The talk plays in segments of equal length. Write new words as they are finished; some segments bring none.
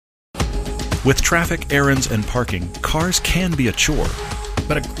With traffic, errands, and parking, cars can be a chore.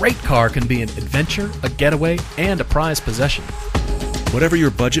 But a great car can be an adventure, a getaway, and a prized possession. Whatever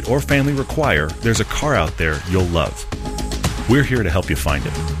your budget or family require, there's a car out there you'll love. We're here to help you find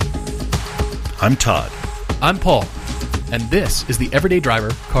it. I'm Todd. I'm Paul, and this is the Everyday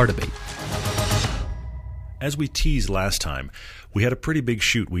Driver Car Debate. As we teased last time, we had a pretty big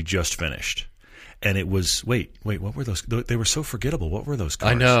shoot we just finished. And it was, wait, what were those? They were so forgettable. What were those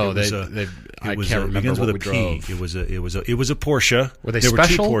cars? I know. I can't remember what we drove. It was a Porsche. Were they there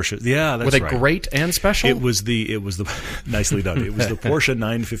special? Were two Porsches. Yeah, that's right. Were they right. great and special? It was the nicely done. It was the Porsche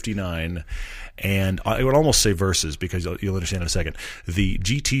 959, and I would almost say Versus because you'll understand in a second. The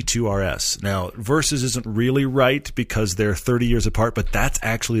GT2 RS. Now, Versus isn't really right because they're 30 years apart, but that's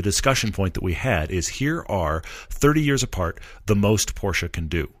actually a discussion point that we had. Is here are 30 years apart the most Porsche can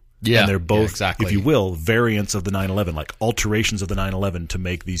do. Yeah, and they're both, exactly. if you will, variants of the 911, like alterations of the 911 to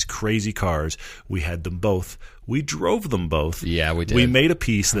make these crazy cars. We had them both. We drove them both. Yeah, we did. We made a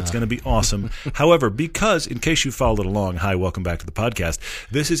piece that's going to be awesome. However, because, in case you followed along, hi, welcome back to the podcast,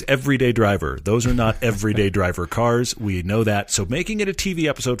 this is Everyday Driver. Those are not Everyday Driver cars. We know that. So making it a TV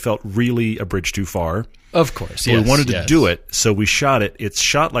episode felt really a bridge too far. Of course, yes. We wanted to do it, so we shot it. It's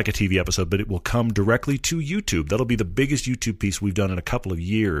shot like a TV episode, but it will come directly to YouTube. That'll be the biggest YouTube piece we've done in a couple of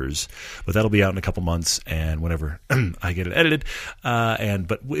years, but that'll be out in a couple months, and whenever I get it edited.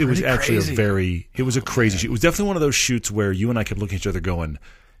 But it was actually a crazy shoot. It was definitely one of those shoots where you and I could look at each other going,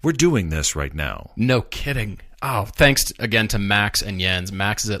 we're doing this right now. No kidding. Oh, thanks again to Max and Jens.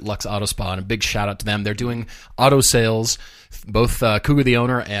 Max is at Lux Auto Spa, and a big shout out to them. They're doing auto sales, both Cougar, the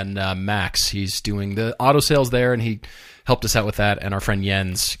owner, and Max. He's doing the auto sales there, and he helped us out with that. And our friend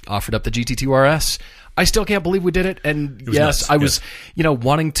Jens offered up the GT2 RS. I still can't believe we did it. And yes, nuts. I was,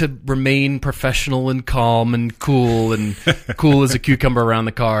 wanting to remain professional and calm and cool as a cucumber around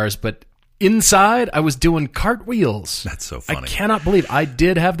the cars, but inside, I was doing cartwheels. That's so funny. I cannot believe I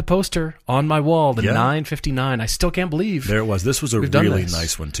did have the poster on my wall, the 959. I still can't believe there it was. This was a really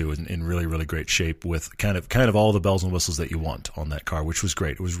nice one too, in really, really great shape with kind of all the bells and whistles that you want on that car, which was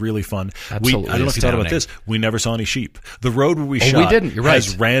great. It was really fun. Absolutely, I don't know if you thought about this. We never saw any sheep. The road where we shot we didn't. You're right.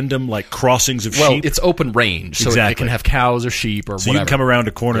 has random crossings of sheep. Well, it's open range, so it can have cows or sheep or so whatever. You can come around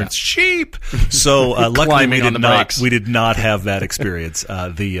a corner and it's sheep. So luckily we did not have that experience.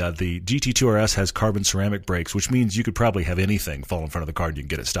 The GT2 RS has carbon ceramic brakes, which means you could probably have anything fall in front of the car and you can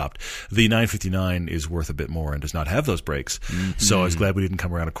get it stopped. The 959 is worth a bit more and does not have those brakes. Mm-hmm. So I was glad we didn't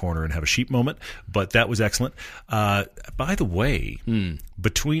come around a corner and have a sheep moment, but that was excellent. By the way,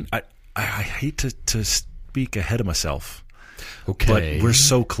 I hate to speak ahead of myself. Okay. But we're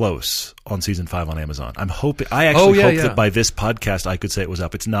so close on season 5 on Amazon. I'm hoping. I actually hope that by this podcast I could say it was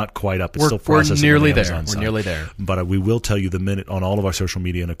up. It's not quite up. It's still processing. We're nearly on the there. Amazon We're nearly there. But we will tell you the minute on all of our social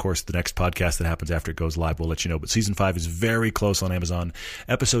media, and of course the next podcast that happens after it goes live, we'll let you know. But season 5 is very close on Amazon.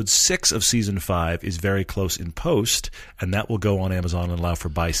 Episode 6 of season 5 is very close in post, and that will go on Amazon and allow for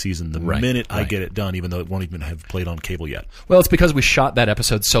by season the minute I get it done, even though it won't even have played on cable yet. Well, it's because we shot that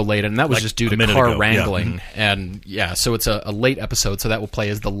episode so late, and that was just due to car wrangling. Yeah. And so it's a late episode, so that will play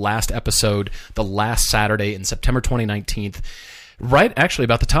as the last episode, the last Saturday in September 2019. Right, actually,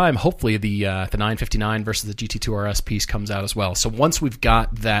 about the time, hopefully, the 959 versus the GT2 RS piece comes out as well. So once we've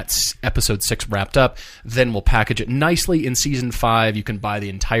got that episode 6 wrapped up, then we'll package it nicely in season 5. You can buy the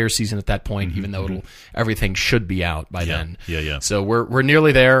entire season at that point, even though everything should be out by then. Yeah. So we're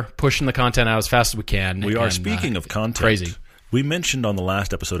nearly there, pushing the content out as fast as we can. We are. Speaking of content, crazy. We mentioned on the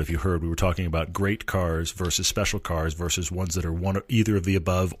last episode, if you heard, we were talking about great cars versus special cars versus ones that are either of the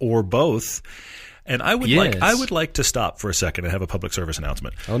above or both. And I would like to stop for a second and have a public service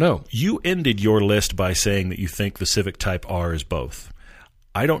announcement. Oh, no. You ended your list by saying that you think the Civic Type R is both.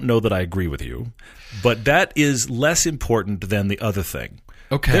 I don't know that I agree with you, but that is less important than the other thing.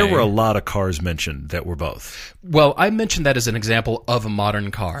 Okay. There were a lot of cars mentioned that were both. Well, I mentioned that as an example of a modern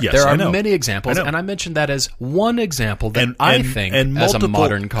car. Yes, there are I know. many examples, and I mentioned that as one example that I think as a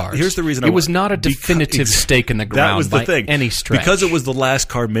modern car. Here's the reason it was not a definitive stake in the ground that was the thing. Any stretch. Because it was the last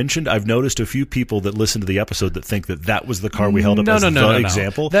car mentioned, I've noticed a few people that listened to the episode that think that was the car we held up as the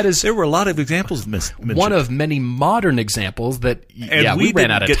example. That is, there were a lot of examples mentioned. One of many modern examples that we ran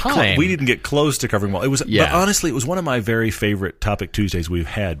out of time. We didn't get close to covering well. It was, but honestly, it was one of my very favorite Topic Tuesdays we've we've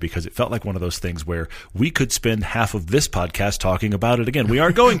had, because it felt like one of those things where we could spend half of this podcast talking about it again. We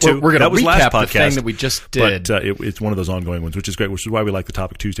aren't going to. We're going to recap the thing that we just did. But it's one of those ongoing ones, which is great, which is why we like the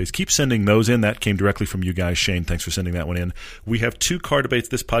Topic Tuesdays. Keep sending those in. That came directly from you guys. Shane, thanks for sending that one in. We have 2 car debates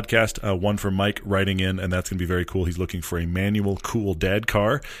this podcast, one from Mike writing in, and that's going to be very cool. He's looking for a manual, cool dad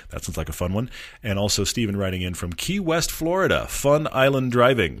car. That sounds like a fun one. And also Stephen writing in from Key West, Florida. Fun island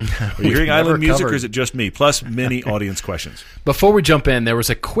driving. Are you hearing island music, or is it just me? Plus many audience questions. Before we jump in, there was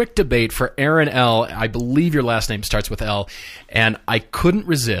a quick debate for Aaron L. I believe your last name starts with L. And I couldn't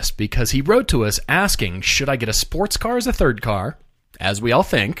resist because he wrote to us asking, should I get a sports car as a third car, as we all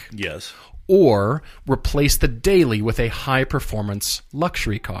think? Yes. Or replace the daily with a high-performance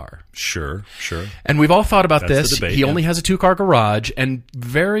luxury car? Sure. And we've all thought about this. Debate, he only has a 2-car garage, and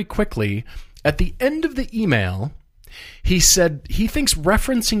very quickly, at the end of the email, he said he thinks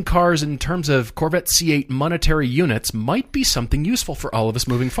referencing cars in terms of Corvette C8 monetary units might be something useful for all of us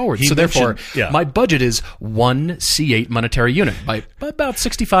moving forward. Therefore, my budget is 1 C8 monetary unit by about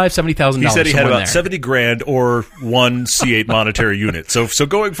 $65,000, $70,000. He said he had about $70,000 or 1 C8 monetary unit. So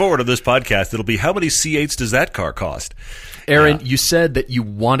going forward on this podcast, it'll be how many C8s does that car cost? Aaron, you said that you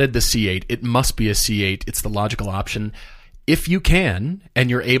wanted the C8. It must be a C8. It's the logical option. If you can, and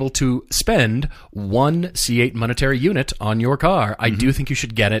you're able to spend 1 C8 monetary unit on your car, I do think you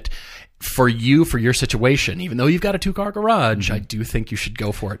should get it for your situation. Even though you've got a 2-car garage, I do think you should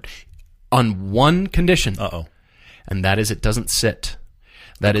go for it on one condition. And that is it doesn't sit.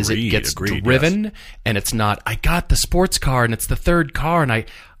 That is, it gets driven, and it's not, I got the sports car, and it's the 3rd car, and I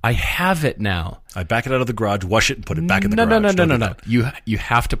have it now. I back it out of the garage, wash it, and put it back in the garage. No. You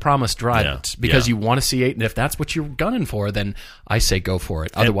have to promise drive it because you want to see C8, and if that's what you're gunning for, then I say go for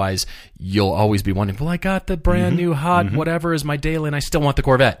it. Otherwise, you'll always be wondering, well, I got the brand new hot whatever is my daily, and I still want the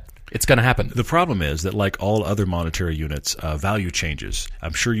Corvette. It's going to happen. The problem is that, like all other monetary units, value changes.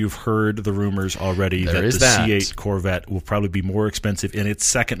 I'm sure you've heard the rumors already that the C8 Corvette will probably be more expensive in its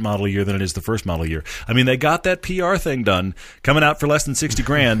second model year than it is the first model year. I mean, they got that PR thing done, coming out for less than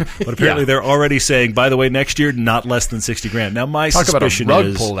 $60,000, but apparently they're already saying, by the way, next year, not less than $60,000. Now, my suspicion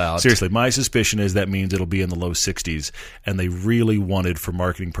is, seriously, my suspicion is that means it'll be in the low 60s, and they really wanted, for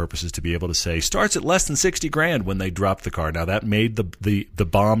marketing purposes, to be able to say, starts at less than $60,000 when they dropped the car. Now, that made the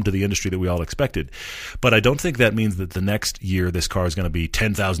bomb to the industry that we all expected, but I don't think that means that the next year this car is going to be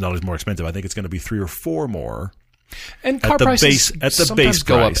 $10,000 more expensive. I think it's going to be 3 or 4 more. And car prices sometimes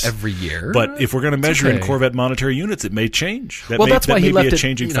go up every year. But if we're going to measure in Corvette monetary units, it may change. That's why he left it. A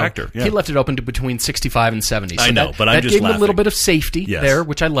changing factor. He left it open to between 65 and 70. So I know, but I'm just gave laughing. him a little bit of safety there,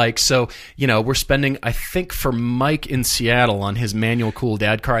 which I like. So we're spending. I think for Mike in Seattle on his manual cool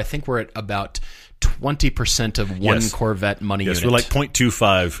dad car, I think we're at about 20% of one Corvette money unit. Yes, we're like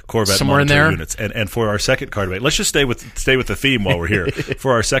 0.25 Corvette somewhere in there units. And for our second car debate, let's just stay with the theme while we're here.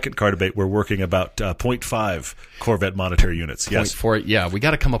 For our second car debate, we're working about 0.5 Corvette monetary units. Yes. We got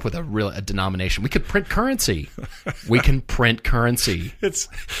to come up with a denomination. We could print currency. We can print currency. It's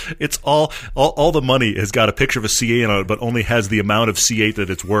all the money has got a picture of a C8 on it, but only has the amount of C8 that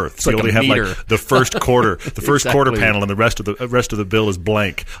it's worth. It's so like you only have meter. like the first quarter, quarter panel, and the rest of the bill is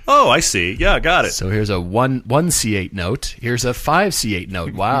blank. Oh, I see. Yeah, got it. So here's a one C8 note. Here's a 5 C8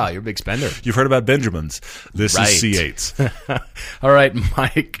 note. Wow, you're a big spender. You've heard about Benjamins. This is C8s. All right,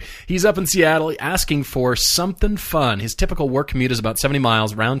 Mike. He's up in Seattle asking for something fun. His typical work commute is about 70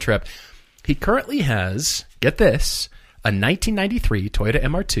 miles round trip. He currently has, get this, a 1993 Toyota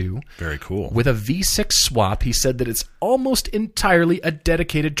MR2. Very cool. With a V6 swap. He said that it's almost entirely a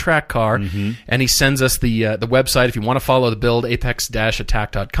dedicated track car. Mm-hmm. And he sends us the website if you want to follow the build,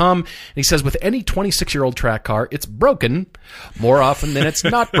 apex-attack.com. And he says with any 26-year-old track car, it's broken more often than it's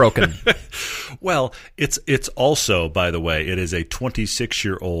not broken. Well, it's also, by the way, it is a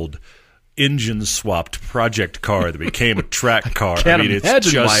 26-year-old engine-swapped project car that became a track car. I can't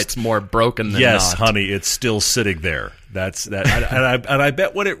imagine why it's more broken than not. Yes, honey, it's still sitting there. That's that, and I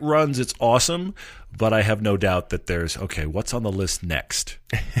bet when it runs, it's awesome. But I have no doubt that there's what's on the list next?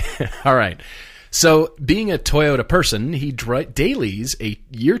 All right. So, being a Toyota person, he dailies a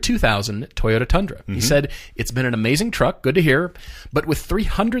year 2000 Toyota Tundra. Mm-hmm. He said, it's been an amazing truck, good to hear, but with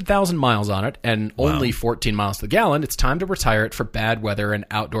 300,000 miles on it and only 14 miles to the gallon, it's time to retire it for bad weather and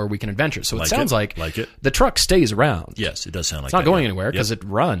outdoor weekend adventures. So it sounds like the truck stays around. Yes, it does sound like it's not going anywhere because it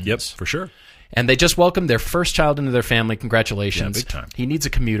runs. Yep, for sure. And they just welcomed their first child into their family. Congratulations. Yeah, big time. He needs a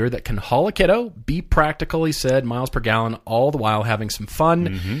commuter that can haul a kiddo, be practical, he said, miles per gallon, all the while having some fun.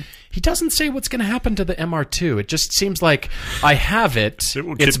 Mm-hmm. He doesn't say what's going to happen to the MR2. It just seems like I have it.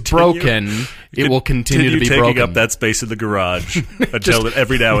 It's broken. It will continue to be broken. Taking up that space in the garage until it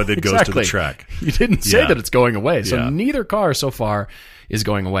every now and then goes to the track. You didn't say that it's going away. So neither car so far is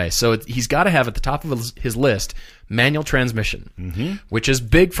going away. So he's got to have at the top of his list manual transmission, which is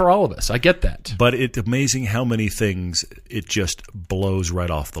big for all of us. I get that. But it's amazing how many things it just blows right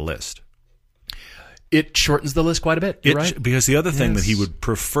off the list. It shortens the list quite a bit, right? Because the other thing that he would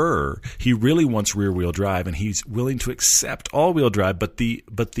prefer, he really wants rear-wheel drive, and he's willing to accept all-wheel drive, but the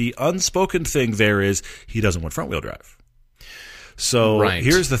unspoken thing there is he doesn't want front-wheel drive. So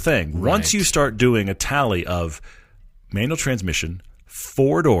here's the thing. Once you start doing a tally of manual transmission,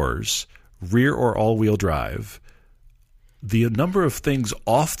 4 doors, rear or all-wheel drive, the number of things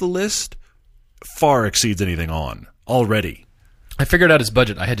off the list far exceeds anything on already. I figured out his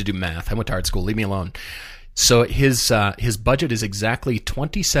budget. I had to do math. I went to art school. Leave me alone. So his budget is exactly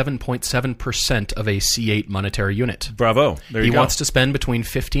 27.7% of a C8 monetary unit. Bravo. There you go. He wants to spend between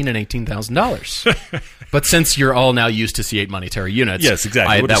 $15,000 and $18,000. But since you're all now used to C8 monetary units, yes,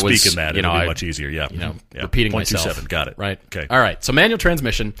 exactly. We'll just speak in that. It'll be much easier. Yeah. Repeating myself. 0.27. Got it. Right. Okay. All right. So manual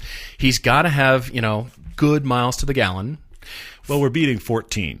transmission. He's got to have good miles to the gallon. Well, we're beating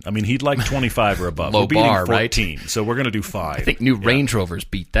 14. I mean, he'd like 25 or above. Low we're beating bar, 14, right? So we're going to do 5. I think new Range Rovers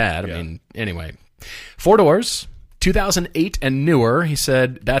beat that. I mean, anyway. 4 doors, 2008 and newer. He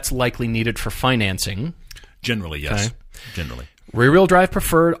said that's likely needed for financing. Generally, yes. Okay. Generally. Rear-wheel drive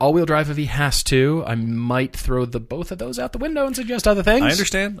preferred, all-wheel drive if he has to. I might throw both of those out the window and suggest other things. I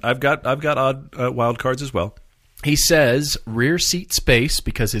understand. I've got odd wild cards as well. He says rear seat space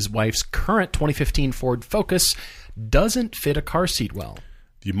because his wife's current 2015 Ford Focus doesn't fit a car seat well.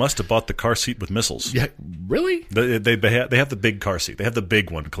 You must have bought the car seat with missiles. Yeah, really? They have the big car seat. They have the big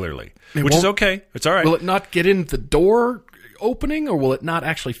one, clearly, which is okay. It's all right. Will it not get in the door opening, or will it not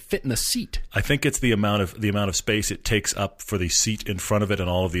actually fit in the seat? I think it's the amount of space it takes up for the seat in front of it and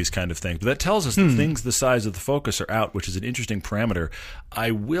all of these kind of things. But that tells us that things the size of the Focus are out, which is an interesting parameter.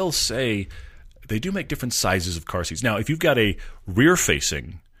 I will say they do make different sizes of car seats. Now, if you've got a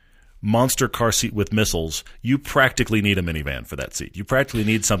rear-facing monster car seat with missiles, you practically need a minivan for that seat. You practically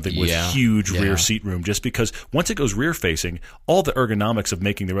need something with huge rear seat room, just because once it goes rear facing, all the ergonomics of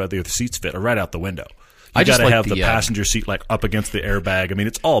making the other seats fit are right out the window. You got to have the passenger seat like up against the airbag. I mean,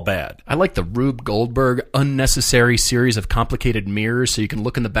 it's all bad. I like the Rube Goldberg unnecessary series of complicated mirrors, so you can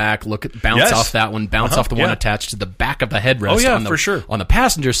look in the back, bounce off that one, bounce off the one attached to the back of the headrest. For sure. On the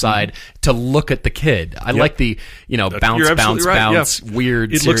passenger side to look at the kid. I like the bounce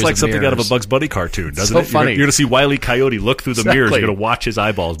weird. It looks like something out of a Bugs Bunny cartoon, doesn't it? Funny. You're going to see Wile E. Coyote look through the mirrors. You're going to watch his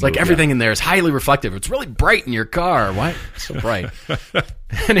eyeballs move. Like everything in there is highly reflective. It's really bright in your car. Why so bright?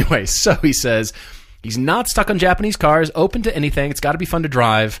 Anyway, so he says he's not stuck on Japanese cars, open to anything. It's got to be fun to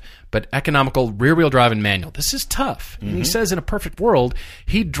drive, but economical rear-wheel drive and manual. This is tough. And he says in a perfect world,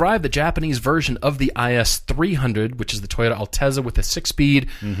 he'd drive the Japanese version of the IS300, which is the Toyota Altezza with a 6-speed,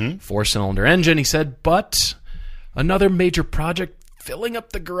 4-cylinder engine. He said, but another major project filling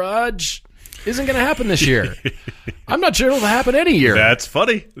up the garage isn't going to happen this year. I'm not sure it'll happen any year. That's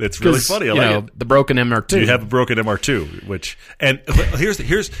funny. That's really funny. I like it. The broken MR2. You have a broken MR2,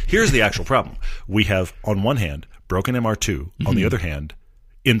 here's the actual problem. We have on one hand broken MR2, on the other hand,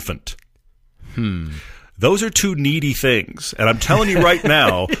 infant. Those are two needy things, and I'm telling you right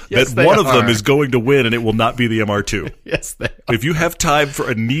now that one of them is going to win, and it will not be the MR2. Yes, they are. If you have time for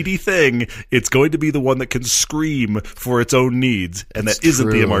a needy thing, it's going to be the one that can scream for its own needs, and that isn't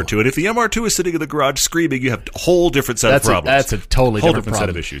the MR2. And if the MR2 is sitting in the garage screaming, you have a whole different set of problems. That's a totally different set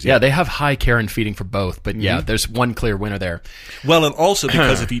of issues. Yeah, they have high care and feeding for both, but there's one clear winner there. Well, and also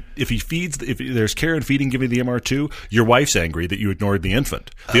because if there's care and feeding giving the MR2, your wife's angry that you ignored the infant.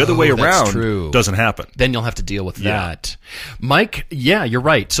 The other way around doesn't happen. Then you'll have to deal with that. Mike, you're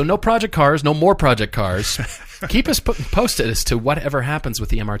right. So no project cars, no more project cars. Keep us posted as to whatever happens with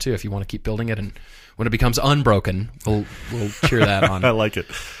the MR2 if you want to keep building it, and when it becomes unbroken, we'll cheer that on. I like it.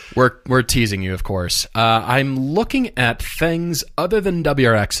 We're teasing you, of course. I'm looking at things other than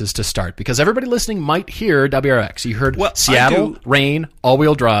WRXs to start, because everybody listening might hear WRX. You heard Seattle, rain,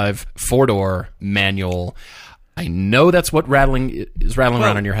 all-wheel drive, 4-door, manual. I know that's what is rattling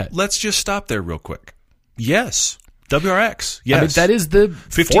around in your head. Let's just stop there real quick. Yes. WRX. Yes. I mean, that is the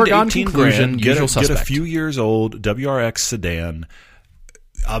 15 to 18 conclusion. Get a few years old WRX sedan.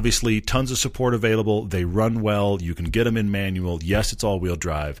 Obviously, tons of support available. They run well. You can get them in manual. Yes, it's all-wheel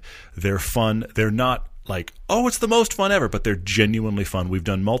drive. They're fun. They're not like, oh, it's the most fun ever, but they're genuinely fun. We've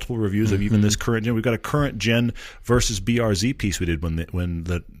done multiple reviews of even this current gen. We've got a current gen versus BRZ piece we did when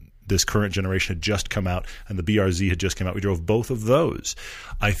this current generation had just come out and the BRZ had just come out. We drove both of those.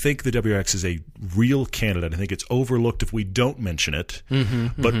 I think the WRX is a real candidate. I think it's overlooked if we don't mention it.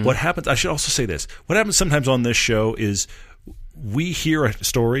 But what happens, I should also say this, what happens sometimes on this show is we hear a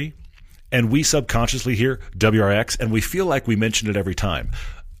story and we subconsciously hear WRX, and we feel like we mention it every time.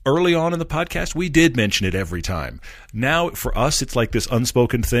 Early on in the podcast, we did mention it every time. Now, for us, it's like this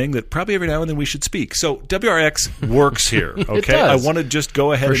unspoken thing that probably every now and then we should speak. So WRX works here, okay? I want to just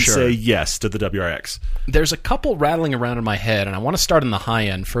go ahead say yes to the WRX. There's a couple rattling around in my head, and I want to start on the high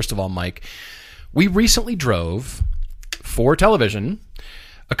end. First of all, Mike, we recently drove for television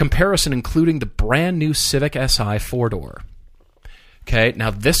a comparison including the brand new Civic Si 4-door. Okay,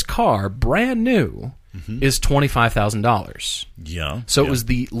 now this car, brand new, is $25,000. Yeah. So it was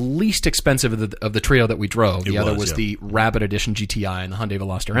the least expensive of the trio that we drove. The other was the Rabbit Edition GTI and the Hyundai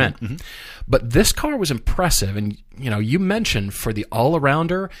Veloster N. But this car was impressive, and you mentioned for the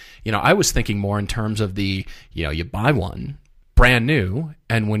all-arounder, I was thinking more in terms of the, you buy one brand new,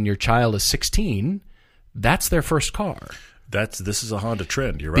 and when your child is 16, that's their first car. This is a Honda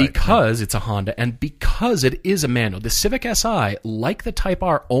trend, you're right. Because it's a Honda, and because it is a manual. The Civic Si, like the Type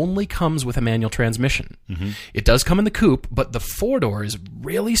R, only comes with a manual transmission. It does come in the coupe, but the 4-door is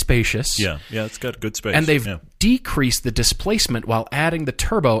really spacious. Yeah, it's got good space. And they've decreased the displacement while adding the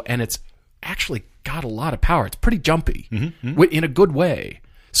turbo, and it's actually got a lot of power. It's pretty jumpy in a good way.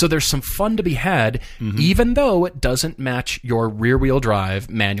 So there's some fun to be had, even though it doesn't match your rear-wheel drive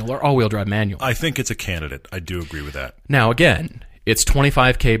manual or all-wheel drive manual. I think it's a candidate. I do agree with that. Now, again, it's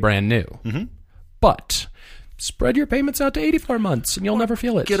 $25,000 brand new. But spread your payments out to 84 months, and you'll never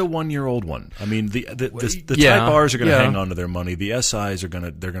feel it. Get a 1-year-old one. I mean, the Type R's are going to hang on to their money. The SIs are going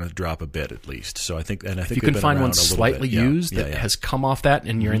to drop a bit at least. So I think if you can find one slightly used that has come off that,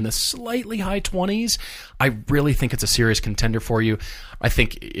 and you're in the slightly high 20s, I really think it's a serious contender for you. I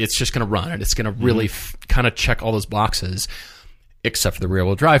think it's just going to run, and it's going to really kind of check all those boxes. Except for the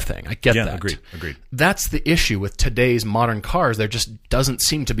rear-wheel drive thing. I get that. Agreed. That's the issue with today's modern cars. There just doesn't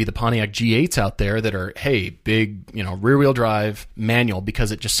seem to be the Pontiac G8s out there that are, hey, big, rear-wheel drive manual,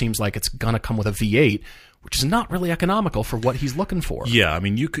 because it just seems like it's going to come with a V8, which is not really economical for what he's looking for. Yeah, I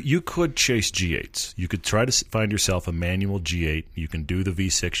mean, you could chase G8s. You could try to find yourself a manual G8. You can do the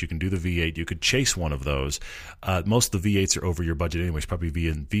V6. You can do the V8. You could chase one of those. Most of the V8s are over your budget anyways, probably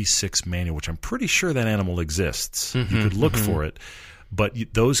V6 manual, which I'm pretty sure that animal exists. You could look for it. But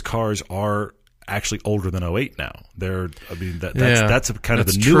those cars are actually older than 08 now. That's kind of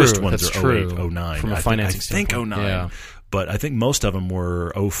the newest ones are 08, 09. From a financing standpoint. 09. Yeah. But I think most of them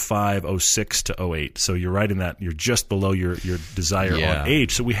were 05, 06 to 08. So you're right in that you're just below your desire on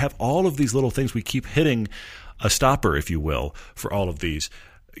age. So we have all of these little things. We keep hitting a stopper, if you will, for all of these.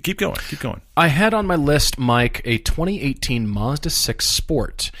 Keep going. I had on my list, Mike, a 2018 Mazda 6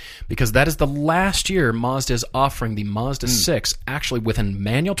 Sport, because that is the last year Mazda is offering the Mazda 6 actually with a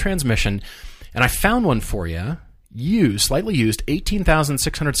manual transmission. And I found one for you. Slightly used,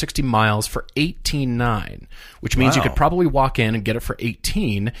 18,660 miles for $18,900, which means you could probably walk in and get it for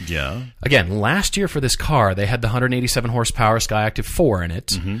 $18,000. Yeah. Again, last year for this car, they had the 187 horsepower Skyactiv 4 in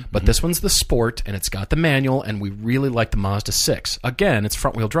it, but this one's the Sport, and it's got the manual, and we really like the Mazda 6. Again, it's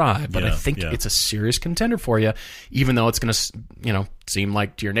front-wheel drive, but I think it's a serious contender for you, even though it's going to, seem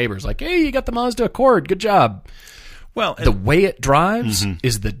like to your neighbors, like, hey, you got the Mazda Accord, good job. Well, the way it drives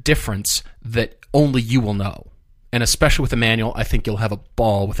is the difference that only you will know. And especially with the manual, I think you'll have a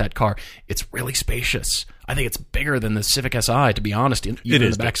ball with that car. It's really spacious. I think it's bigger than the Civic Si, to be honest, even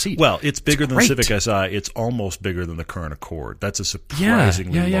in the back seat. Well, it's bigger than the Civic Si. It's almost bigger than the current Accord. That's a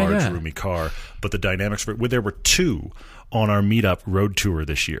surprisingly large, roomy car. But the dynamics there were 2 on our meetup road tour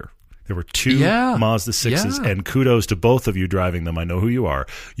this year. There were 2 Mazda 6s, and kudos to both of you driving them. I know who you are.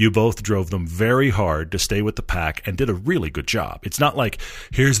 You both drove them very hard to stay with the pack and did a really good job. It's not like,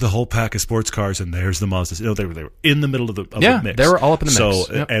 here's the whole pack of sports cars and there's the Mazda. No, they were in the middle of the mix. They were all up in the mix.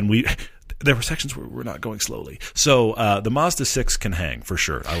 So, and there were sections where we're not going slowly. So the Mazda 6 can hang, for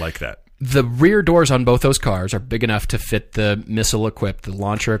sure. I like that. The rear doors on both those cars are big enough to fit the missile-equipped, the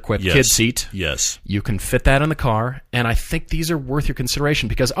launcher-equipped kid seat. Yes. You can fit that in the car, and I think these are worth your consideration,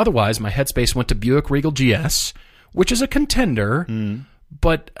 because otherwise my headspace went to Buick Regal GS, which is a contender,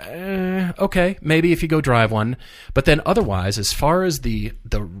 but okay, maybe if you go drive one. But then otherwise, as far as the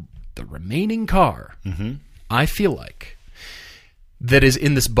remaining car, I feel like that is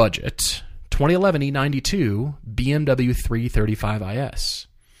in this budget, 2011 E92 BMW 335 IS.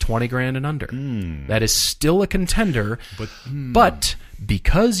 $20,000 and under. That is still a contender, but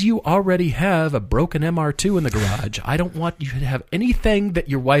because you already have a broken MR2 in the garage, I don't want you to have anything that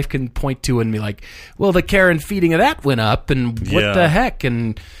your wife can point to and be like, well, the care and feeding of that went up, and what the heck?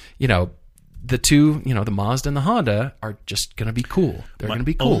 And, the two, the Mazda and the Honda are just going to be cool. They're going to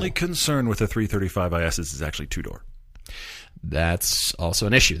be cool. Only concern with the 335 IS is it's actually 2-door. That's also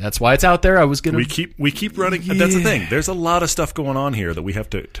an issue. That's why it's out there. We keep running. Yeah. That's the thing. There's a lot of stuff going on here that we have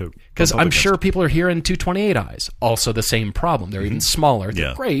to because I'm sure people are hearing 228i's. Also the same problem. They're even smaller.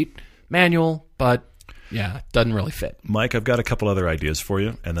 They're great manual, but doesn't really fit. Mike, I've got a couple other ideas for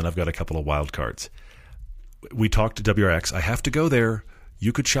you, and then I've got a couple of wild cards. We talked to WRX. I have to go there.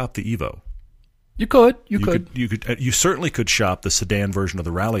 You could shop the Evo. You could. You certainly could shop the sedan version of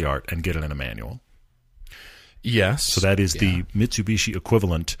the Rally Art and get it in a manual. Yes. So that is the Mitsubishi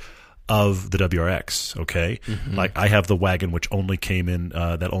equivalent of the WRX, okay? Mm-hmm. Like I have the Wagon, which only came in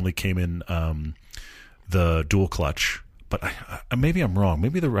the dual clutch. But maybe I'm wrong.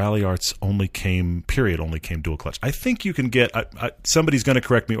 Maybe the Rally Arts only came dual clutch. I think you can get somebody's going to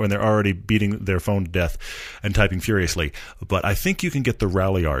correct me when they're already beating their phone to death and typing furiously. But I think you can get the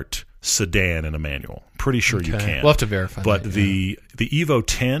Rally Art sedan in a manual. Pretty sure you can. We'll have to verify but that. the Evo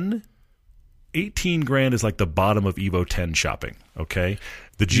 10... $18,000 is like the bottom of Evo 10 shopping, okay?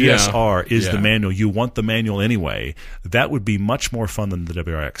 The GSR is the manual. You want the manual anyway. That would be much more fun than the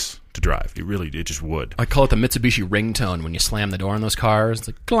WRX to drive. It just would. I call it the Mitsubishi ringtone when you slam the door on those cars. It's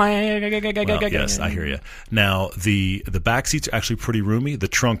like clang. Well, yes, I hear you. Now, the back seats are actually pretty roomy. The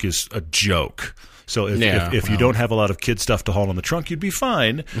trunk is a joke. So if you don't have a lot of kid stuff to haul in the trunk, you'd be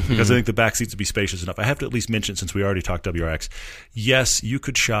fine because I think the back seats would be spacious enough. I have to at least mention, since we already talked WRX, yes, you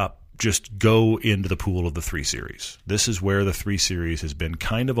could shop. Just go into the pool of the 3 Series. This is where the 3 Series has been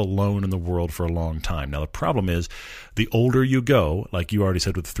kind of alone in the world for a long time. Now, the problem is the older you go, like you already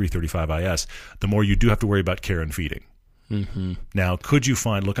said with the 335 IS, the more you do have to worry about care and feeding. Mm-hmm. Now, could you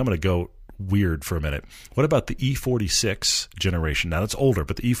find – look, I'm going to go weird for a minute. What about the E46 generation? Now, that's older,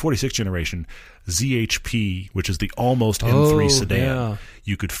 but the E46 generation, ZHP, which is the almost M3 sedan,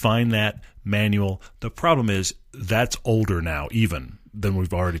 you could find that manual. The problem is that's older now even than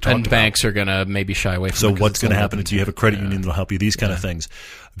we've already talked about. And banks are going to maybe shy away from it. So what's going to happen is you have a credit union that will help you, these kind of things.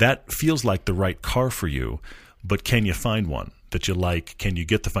 That feels like the right car for you, but can you find one that you like? Can you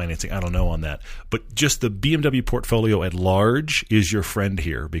get the financing? I don't know on that. But just the BMW portfolio at large is your friend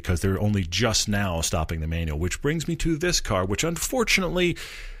here because they're only just now stopping the manual, which brings me to this car, which unfortunately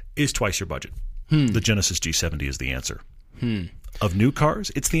is twice your budget. The Genesis G70 is the answer. Of new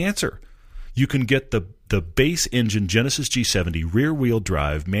cars, it's the answer. You can get the base engine Genesis G70 rear-wheel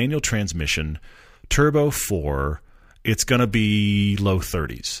drive, manual transmission, turbo 4. It's going to be low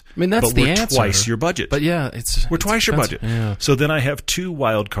 30s. I mean, that's the answer. But we're twice your budget. But we're twice your budget. Yeah. So then I have 2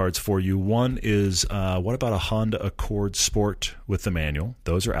 wild cards for you. One is what about a Honda Accord Sport with the manual?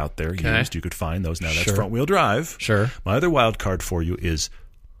 Those are out there used. You could find those now. That's front-wheel drive. Sure. My other wild card for you is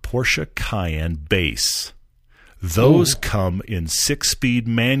Porsche Cayenne base. Those come in 6-speed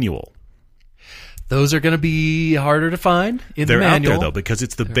manual. Those are going to be harder to find in the manual. They're out there, though, because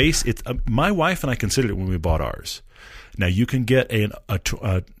it's the base. It's my wife and I considered it when we bought ours. Now, you can get a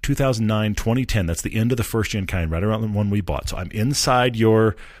 2009 2010. That's the end of the first-gen Cayenne, right around the one we bought. So I'm inside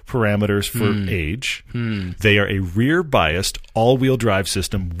your parameters for age. They are a rear-biased, all-wheel drive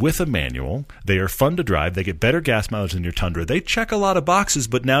system with a manual. They are fun to drive. They get better gas mileage than your Tundra. They check a lot of boxes,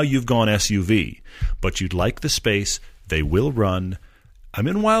 but now you've gone SUV. But you'd like the space. They will run. I'm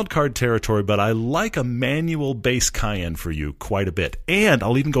in wildcard territory, but I like a manual base Cayenne for you quite a bit. And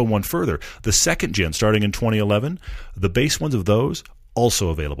I'll even go one further. The second gen, starting in 2011, the base ones of those also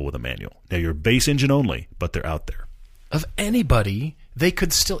available with a manual. Now, you're base engine only, but they're out there. Of anybody, they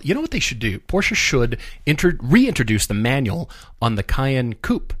could still... You know what they should do? Porsche should reintroduce the manual on the Cayenne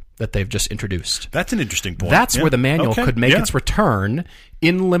Coupe that they've just introduced. That's an interesting point. That's where the manual could make its return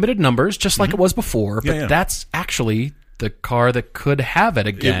in limited numbers, just like it was before. But that's actually... the car that could have it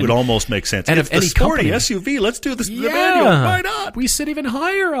again. It would almost make sense. And if any sporty company, SUV, let's do the manual. Why not? We sit even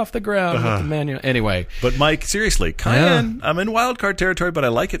higher off the ground with the manual. Anyway. But Mike, seriously, Cayenne, I'm in wildcard territory, but I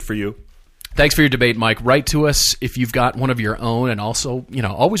like it for you. Thanks for your debate, Mike. Write to us if you've got one of your own, and also,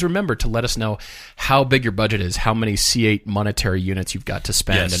 always remember to let us know how big your budget is, how many C8 monetary units you've got to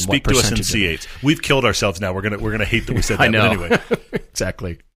spend, and what percentage. Speak to us in C8s. We've killed ourselves now. We're gonna hate that we said that. I know. But anyway,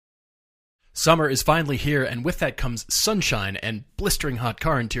 exactly. Summer is finally here, and with that comes sunshine and blistering hot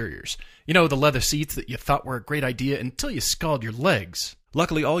car interiors. You know, the leather seats that you thought were a great idea until you scald your legs.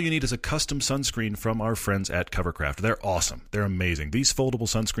 Luckily, all you need is a custom sunscreen from our friends at Covercraft. They're awesome. They're amazing. These foldable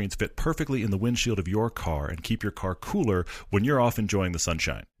sunscreens fit perfectly in the windshield of your car and keep your car cooler when you're off enjoying the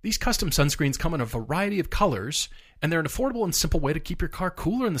sunshine. These custom sunscreens come in a variety of colors, and they're an affordable and simple way to keep your car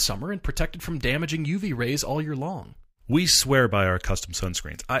cooler in the summer and protected from damaging UV rays all year long. We swear by our custom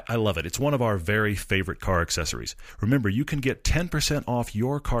sunscreens. I love it. It's one of our very favorite car accessories. Remember, you can get 10% off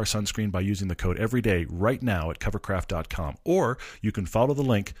your car sunscreen by using the code EVERYDAY right now at covercraft.com, or you can follow the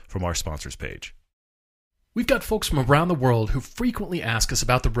link from our sponsors page. We've got folks from around the world who frequently ask us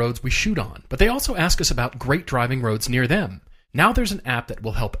about the roads we shoot on, but they also ask us about great driving roads near them. Now there's an app that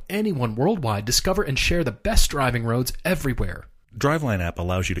will help anyone worldwide discover and share the best driving roads everywhere. Driveline app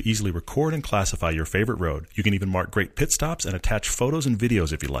allows you to easily record and classify your favorite road. You can even mark great pit stops and attach photos and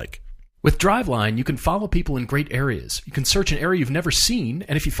videos if you like. With Driveline, you can follow people in great areas. You can search an area you've never seen,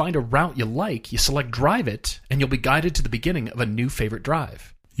 and if you find a route you like, you select Drive It, and you'll be guided to the beginning of a new favorite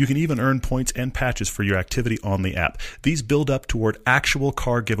drive. You can even earn points and patches for your activity on the app. These build up toward actual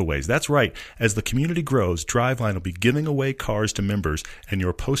car giveaways. That's right. As the community grows, Driveline will be giving away cars to members, and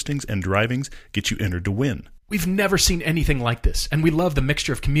your postings and drivings get you entered to win. We've never seen anything like this, and we love the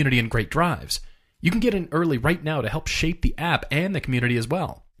mixture of community and great drives. You can get in early right now to help shape the app and the community as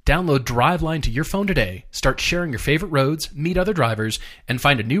well. Download Driveline to your phone today, start sharing your favorite roads, meet other drivers, and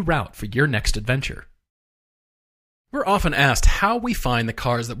find a new route for your next adventure. We're often asked how we find the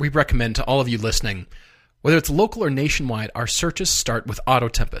cars that we recommend to all of you listening. Whether it's local or nationwide, our searches start with Auto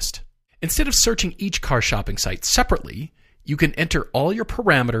Tempest. Instead of searching each car shopping site separately, you can enter all your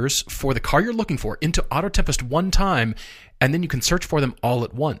parameters for the car you're looking for into Auto Tempest one time, and then you can search for them all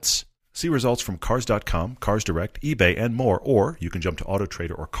at once. See results from Cars.com, Cars Direct, eBay, and more, or you can jump to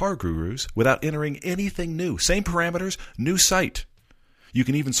AutoTrader or Car Gurus without entering anything new. Same parameters, new site. You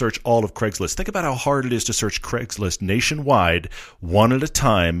can even search all of Craigslist. Think about how hard it is to search Craigslist nationwide, one at a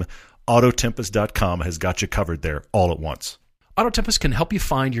time. Autotempest.com has got you covered there all at once. Autotempest can help you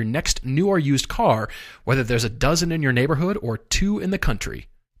find your next new or used car, whether there's a dozen in your neighborhood or 2 in the country.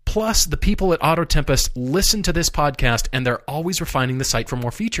 Plus, the people at Autotempest listen to this podcast, and they're always refining the site for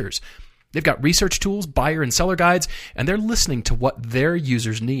more features. They've got research tools, buyer and seller guides, and they're listening to what their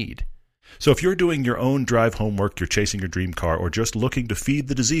users need. So if you're doing your own drive homework, you're chasing your dream car, or just looking to feed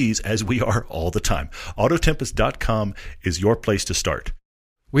the disease, as we are all the time, Autotempest.com is your place to start.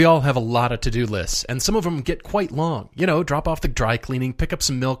 We all have a lot of to-do lists, and some of them get quite long. You know, drop off the dry cleaning, pick up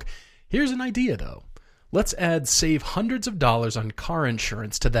some milk. Here's an idea, though. Let's save hundreds of dollars on car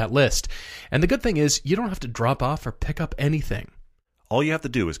insurance to that list. And the good thing is, you don't have to drop off or pick up anything. All you have to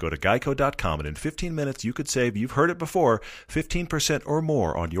do is go to geico.com, and in 15 minutes you could save, you've heard it before, 15% or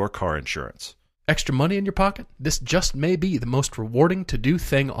more on your car insurance. Extra money in your pocket? This just may be the most rewarding to-do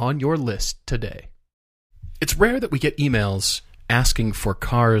thing on your list today. It's rare that we get emails asking for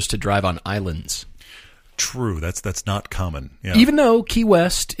cars to drive on islands. True, that's not common. Yeah. Even though Key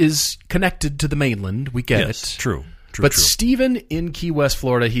West is connected to the mainland, we get it. True. But Stephen in Key West,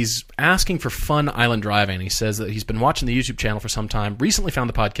 Florida, he's asking for fun island driving. He says that he's been watching the YouTube channel for some time, recently found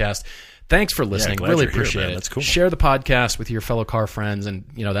the podcast. Thanks for listening. Yeah, really appreciate here, it. That's cool. Share the podcast with your fellow car friends, and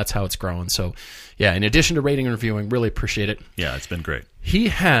that's how it's growing. So, yeah, in addition to rating and reviewing, really appreciate it. Yeah, it's been great. He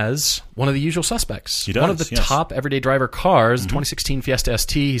has one of the usual suspects. He does, one of the top everyday driver cars, 2016 Fiesta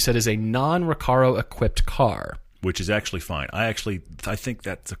ST, he said is a non-Recaro-equipped car. Which is actually fine. I think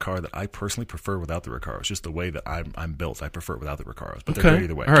that's a car that I personally prefer without the Recaros. Just the way that I'm built, I prefer it without the Recaros. But they're great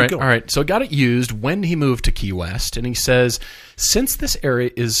either way. All right. So got it used when he moved to Key West, and he says since this area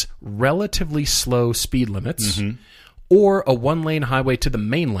is relatively slow speed limits or a one-lane highway to the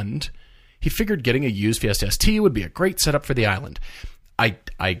mainland, he figured getting a used Fiesta ST would be a great setup for the island. I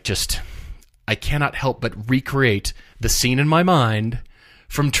cannot help but recreate the scene in my mind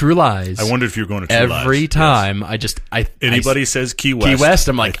from True Lies. I wondered if you were going to True Lies. Every time, yes. Anybody says Key West,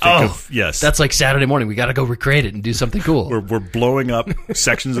 I'm like, yes. That's like Saturday morning. We got to go recreate it and do something cool. We're blowing up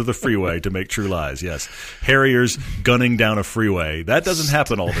sections of the freeway to make True Lies, yes. Harriers gunning down a freeway. That doesn't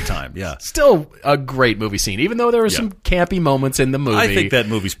happen all the time, yeah. Still a great movie scene, even though there were some campy moments in the movie. I think that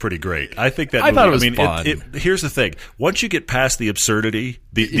movie's pretty great. I thought it was fun. Here's the thing. Once you get past the absurdity,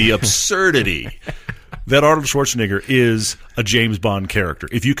 the absurdity... that Arnold Schwarzenegger is a James Bond character.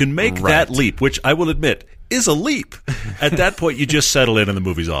 If you can make that leap, which I will admit is a leap, at that point you just settle in and the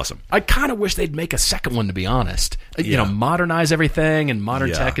movie's awesome. I kind of wish they'd make a second one, to be honest. Modernize everything and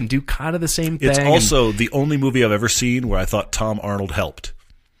modern tech and do kind of the same thing. It's also the only movie I've ever seen where I thought Tom Arnold helped.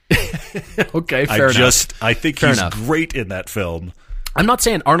 Okay, fair enough. I think he's great in that film. I'm not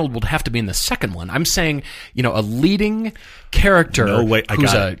saying Arnold would have to be in the second one. I'm saying, a leading character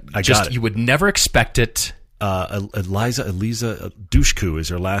you would never expect it. Eliza Dushku is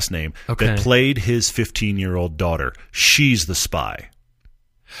her last name, that played his 15-year-old daughter. She's the spy.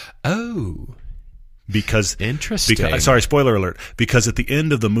 Oh. Interesting. Sorry, spoiler alert. Because at the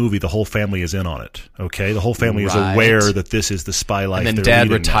end of the movie, the whole family is in on it. Okay? The whole family is aware that this is the spy life. And then Dad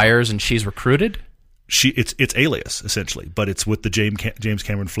retires and she's recruited? It's Alias essentially, but it's with the James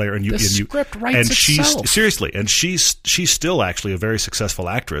Cameron flair, and the script writes itself. Seriously, and she's still actually a very successful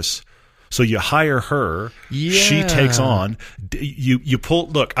actress. So you hire her. Yeah. She takes on. You pull.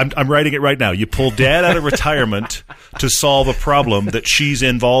 Look, I'm writing it right now. You pull Dad out of retirement to solve a problem that she's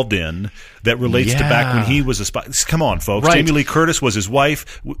involved in that relates to back when he was a spy. Come on, folks. Right. Jamie Lee Curtis was his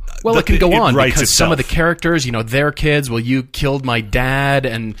wife. Well, it can go on because some of the characters, their kids. Well, you killed my dad,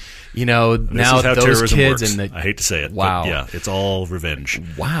 and now those kids. Works. And I hate to say it. Wow. But yeah, it's all revenge.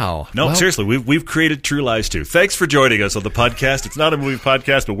 Wow. No, seriously, we've created True Lies too. Thanks for joining us on the podcast. It's not a movie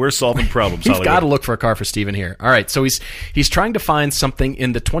podcast, but we're solving problems. We've got to look for a car for Steven here. All right, so he's trying to find something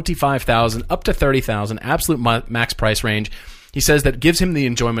in the $25,000 up to $30,000 absolute max price range. He says that gives him the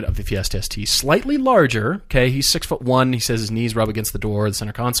enjoyment of the Fiesta ST. Slightly larger, okay? He's 6'1". He says his knees rub against the door, the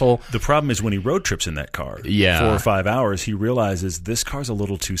center console. The problem is when he road trips in that car, 4 or 5 hours, he realizes this car's a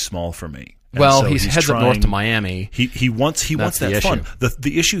little too small for me. And well, he heads up north to Miami. He wants that fun.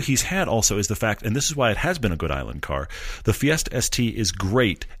 The issue he's had also is the fact, and this is why it has been a good island car, the Fiesta ST is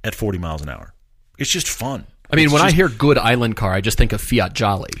great at 40 miles an hour. It's just fun. I mean, when I hear good island car, I just think of Fiat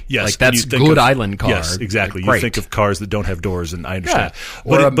Jolly. Yes. Like, that's good island car. Yes, exactly. You think of cars that don't have doors, and I understand.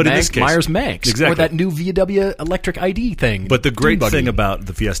 Yeah. But in this case, Myers-Manx. Exactly. Or that new VW electric ID thing. But the great thing about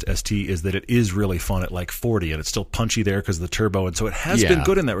the Fiesta ST is that it is really fun at like 40, and it's still punchy there because of the turbo, and so it has been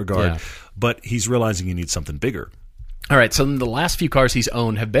good in that regard. Yeah. But he's realizing he needs something bigger. All right, so the last few cars he's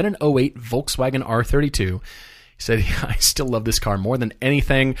owned have been an 08 Volkswagen R32. He said, I still love this car more than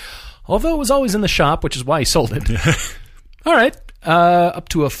anything, although it was always in the shop, which is why he sold it. All right. Up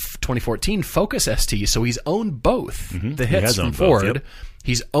to a 2014 Focus ST. So he's owned both the hits from Ford. Both, yep.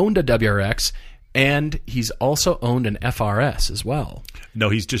 He's owned a WRX, and he's also owned an FRS as well. No,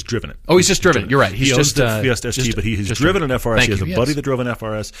 he's just driven it. Oh, he's just driven it. You're right. He's just the Fiesta ST, but he's driven an FRS. He has a buddy that drove an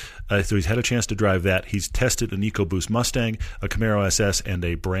FRS, so he's had a chance to drive that. He's tested an EcoBoost Mustang, a Camaro SS, and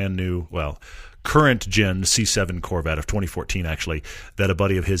a brand new, current gen C7 Corvette of 2014, actually, that a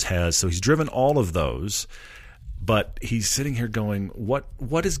buddy of his has. So he's driven all of those. But he's sitting here going, what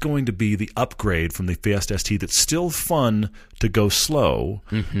is going to be the upgrade from the Fiesta ST that's still fun to go slow,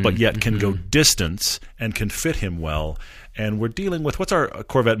 but yet can go distance and can fit him well? And we're dealing with, what's our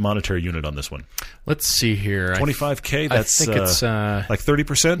Corvette monetary unit on this one? Let's see here. $25K? That's I think it's like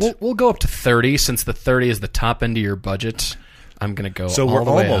 30%? We'll go up to 30 since the 30 is the top end of your budget. I'm going to go. So we're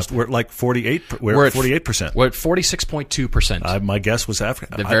almost. We're at like 48. We're at 48%. We're at 46.2%. My guess was after.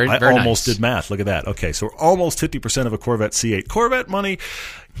 Very I almost nice. did math. Look at that. Okay, so we're almost 50% of a Corvette C8. Corvette money.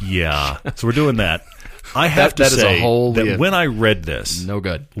 Yeah. So we're doing that. I have to say that when I read this, no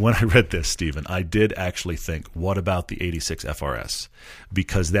good. When I read this, Stephen, I did actually think, what about the 86 FRS?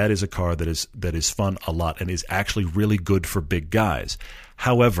 Because that is a car that is fun a lot and is actually really good for big guys.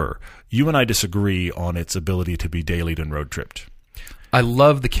 However, you and I disagree on its ability to be dailied and road tripped. I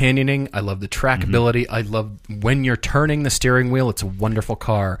love the canyoning. I love the trackability. I love when you're turning the steering wheel. It's a wonderful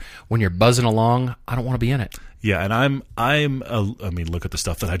car. When you're buzzing along, I don't want to be in it. Yeah, and I mean, look at the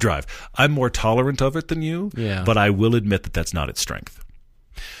stuff that I drive. I'm more tolerant of it than you, but I will admit that that's not its strength.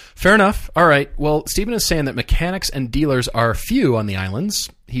 Fair enough. All right. Well, Stephen is saying that mechanics and dealers are few on the islands.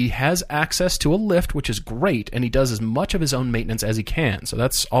 He has access to a lift, which is great, and he does as much of his own maintenance as he can, so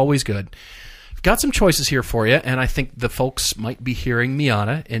that's always good. Got some choices here for you, and I think the folks might be hearing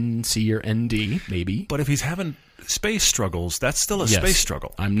Miata, NC or ND, maybe. But if he's having space struggles, that's still a space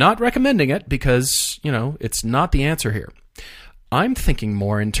struggle. I'm not recommending it because, it's not the answer here. I'm thinking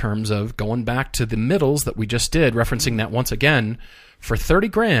more in terms of going back to the middles that we just did, referencing that once again. For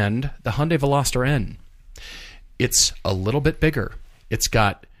 $30,000, the Hyundai Veloster N. It's a little bit bigger. It's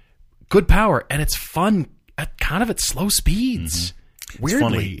got good power, and it's fun at slow speeds. Weirdly. It's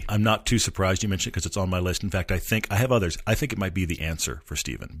funny. I'm not too surprised you mentioned it because it's on my list. In fact, I think I have others. I think it might be the answer for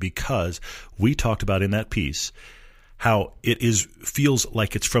Stephen because we talked about in that piece how it feels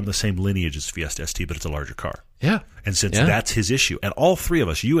like it's from the same lineage as Fiesta ST, but it's a larger car. Yeah. And since that's his issue, and all three of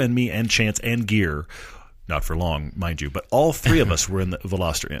us, you and me and Chance and Gear, not for long, mind you, but all three of us were in the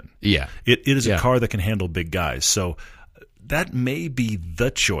Veloster N. Yeah. It is a car that can handle big guys. So that may be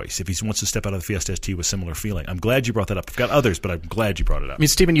the choice if he wants to step out of the Fiesta ST with similar feeling. I'm glad you brought that up. I've got others, but I'm glad you brought it up. I mean,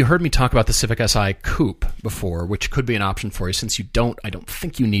 Stephen, you heard me talk about the Civic Si Coupe before, which could be an option for you since I don't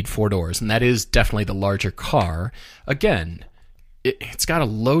think you need 4 doors, and that is definitely the larger car. Again, it's got a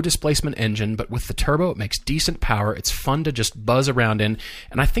low displacement engine, but with the turbo, it makes decent power. It's fun to just buzz around in.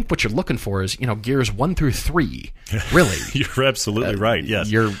 And I think what you're looking for is, gears 1 through 3. Really. You're absolutely right.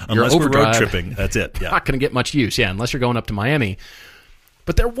 Yes. Unless we're road tripping, that's it. Yeah. Not going to get much use. Yeah. Unless you're going up to Miami.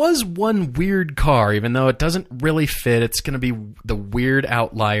 But there was one weird car, even though it doesn't really fit. It's going to be the weird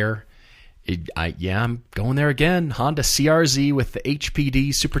outlier. I'm going there again. Honda CRZ with the HPD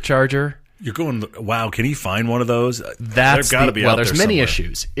supercharger. You're going, wow, can he find one of those? There's many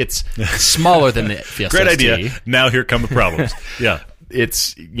issues. It's smaller than the Fiesta Great ST. idea. Now here come the problems. Yeah.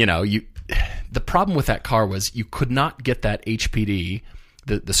 It's, the problem with that car was you could not get that HPD,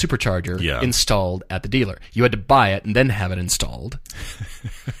 the supercharger, installed at the dealer. You had to buy it and then have it installed.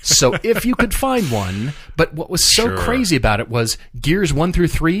 So if you could find one, but what was so crazy about it was gears 1 through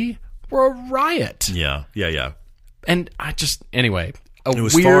 3 were a riot. Yeah. And anyway, it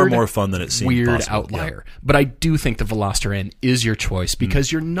was far more fun than it seemed. Weird possible. outlier. Yeah. But I do think the Veloster N is your choice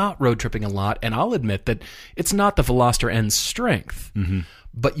because you're not road tripping a lot, and I'll admit that it's not the Veloster N's strength. Mm-hmm.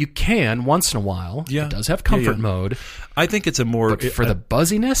 But you can, once in a while. Yeah. It does have comfort mode. I think it's a more... But for the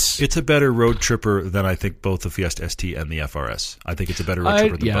buzziness... It's a better road tripper than I think both the Fiesta ST and the FRS. I think it's a better road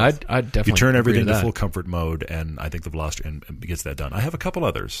tripper than both. I'd definitely You turn everything to full comfort mode, and I think the Veloster N gets that done. I have a couple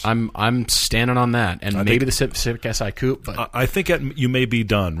others. I'm standing on that, and maybe the Civic Si Coupe. But I think you may be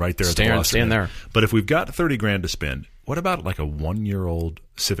done right there at the Veloster Stand there. But if we've got $30,000 to spend, what about like a 1-year-old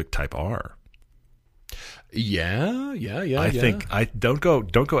Civic Type R? Yeah. I think don't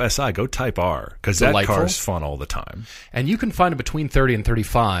go SI, go Type R, because that car's fun all the time. And you can find it between 30 and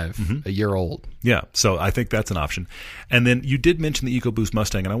 35 a year old. Yeah, so I think that's an option. And then you did mention the EcoBoost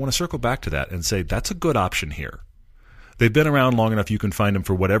Mustang, and I want to circle back to that and say that's a good option here. They've been around long enough you can find them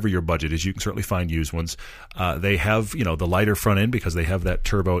for whatever your budget is. You can certainly find used ones. They have, the lighter front end because they have that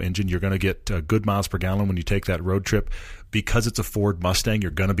turbo engine. You're going to get good miles per gallon when you take that road trip. Because it's a Ford Mustang,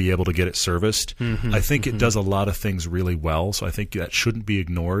 you're going to be able to get it serviced. I think it does a lot of things really well, so I think that shouldn't be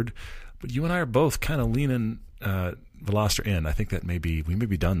ignored. But you and I are both kind of leaning Veloster in. I think that we may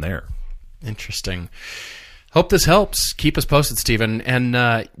be done there. Interesting. Hope this helps. Keep us posted, Stephen.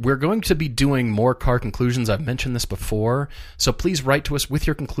 And we're going to be doing more car conclusions. I've mentioned this before. So please write to us with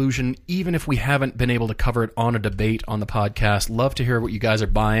your conclusion, even if we haven't been able to cover it on a debate on the podcast. Love to hear what you guys are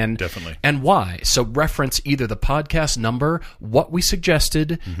buying. Definitely. And why. So reference either the podcast number, what we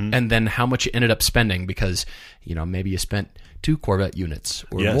suggested, and then how much you ended up spending. Because, maybe you spent 2 Corvette units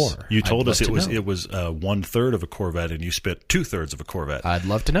or more. You told us it was 1/3 of a Corvette, and you spent 2/3 of a Corvette. I'd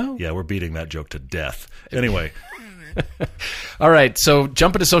love to know. Yeah, we're beating that joke to death. Anyway. All right, so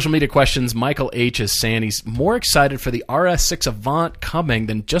jumping to social media questions, Michael H. is saying he's more excited for the RS6 Avant coming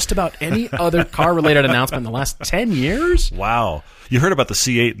than just about any other car-related announcement in the last 10 years. Wow. You heard about the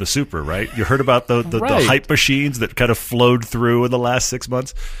C8 and the Supra, right? You heard about the hype machines that kind of flowed through in the last 6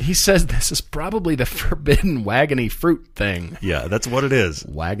 months? He says this is probably the forbidden Wagon-y fruit thing. Yeah, that's what it is.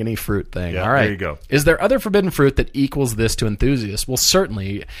 Wagon-y fruit thing. Yeah, all right. There you go. Is there other forbidden fruit that equals this to enthusiasts? Well,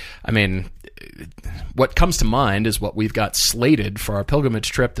 certainly. I mean, what comes to mind is what we've got slated for our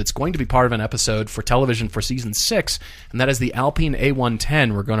pilgrimage trip that's going to be part of an episode for television for season 6, and that is the Alpine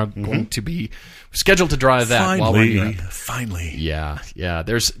A110. We're going to be scheduled to drive that while we're here. Finally. Yeah.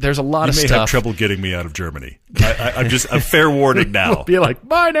 There's a lot of stuff. You may have trouble getting me out of Germany. I'm fair warning now. We'll be like,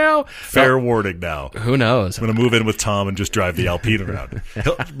 bye now. Fair warning now. Who knows? I'm going to move in with Tom and just drive the Alpine around.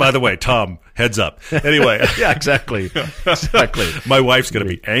 By the way, Tom, heads up. Anyway. Yeah, exactly. My wife's going to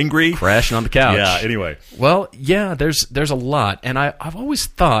be angry. Crashing on the couch. Yeah, anyway. Well, yeah, there's a lot. And I've always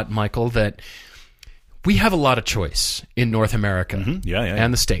thought, Michael, that we have a lot of choice in North America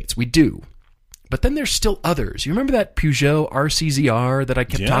and the States. We do. But then there's still others. You remember that Peugeot RCZR that I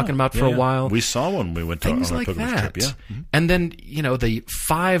kept talking about for a while? We saw one when we went on our pilgrimage trip. Yeah. Mm-hmm. And then, the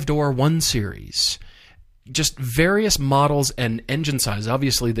 5-door 1 Series. Just various models and engine sizes.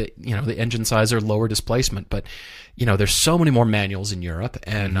 Obviously, the engine size are lower displacement. But, there's so many more manuals in Europe.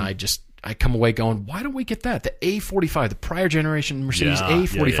 And I come away going, why don't we get that? The A45, the prior generation Mercedes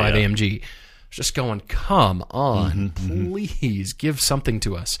A45 AMG. Just going, come on, please give something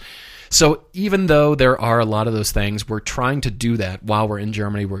to us. So even though there are a lot of those things, we're trying to do that while we're in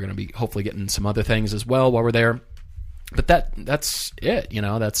Germany. We're going to be hopefully getting some other things as well while we're there. But that's it.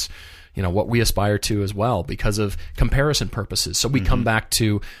 That's what we aspire to as well because of comparison purposes. So we come back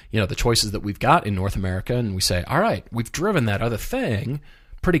to the choices that we've got in North America, and we say, all right, we've driven that other thing,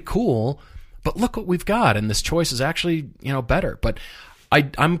 pretty cool, but look what we've got, and this choice is actually better. But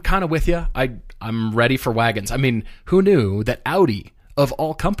I'm kind of with you. I'm ready for wagons. I mean, who knew that Audi, of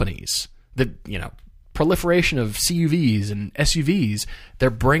all companies, the proliferation of CUVs and SUVs, they're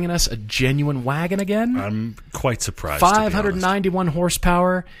bringing us a genuine wagon again? I'm quite surprised. 591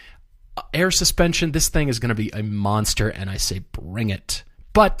 horsepower, air suspension. This thing is going to be a monster, and I say bring it.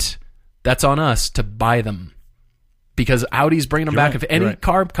 But that's on us to buy them. Because Audi's bringing them back. If any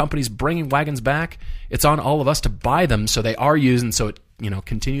car company's bringing wagons back, it's on all of us to buy them so they are used, and so it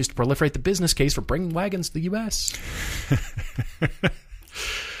continues to proliferate the business case for bringing wagons to the U.S.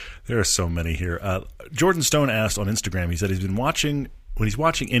 There are so many here. Jordan Stone asked on Instagram, he said he's been watching when he's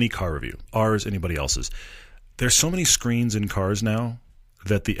watching any car review, ours, anybody else's, there's so many screens in cars now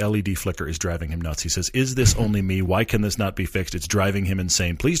that the LED flicker is driving him nuts. He says, is this only me? Why can this not be fixed? It's driving him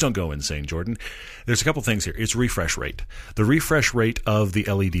insane. Please don't go insane, Jordan. There's a couple things here. It's refresh rate. The refresh rate of the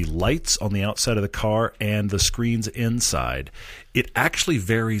LED lights on the outside of the car and the screens inside, it actually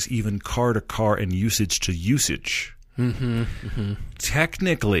varies even car to car and usage to usage.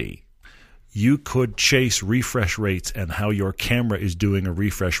 Technically, you could chase refresh rates and how your camera is doing a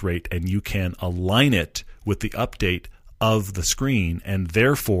refresh rate, and you can align it with the update of the screen, and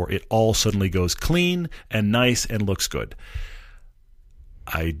therefore it all suddenly goes clean and nice and looks good.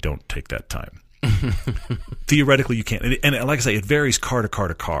 I don't take that time. Theoretically, you can't. And like I say, it varies car to car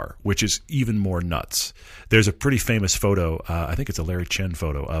to car, which is even more nuts. There's a pretty famous photo, I think it's a Larry Chen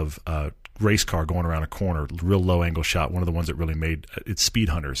photo, of a race car going around a corner, real low angle shot, one of the ones that really made it's Speed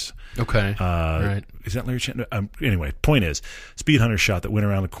Hunters. Okay. Right. Is that Larry Chen? Anyway, point is, Speed Hunters shot that went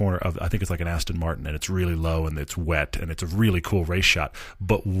around the corner of, I think it's like an Aston Martin, and it's really low and it's wet and it's a really cool race shot.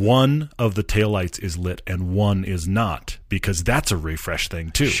 But one of the taillights is lit and one is not, because that's a refresh thing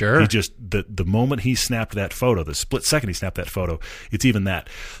too. Sure. He just, the moment he snapped that photo, the split second he snapped that photo, it's even that.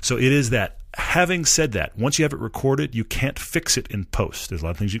 So it is that. Having said that, once you have it recorded, you can't fix it in post. There's a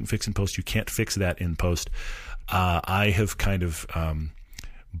lot of things you can fix in post. You can't fix that in post. I have kind of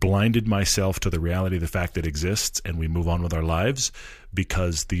blinded myself to the reality of the fact that it exists, and we move on with our lives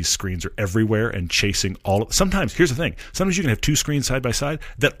because these screens are everywhere and chasing all of. Sometimes, here's the thing, sometimes you can have two screens side by side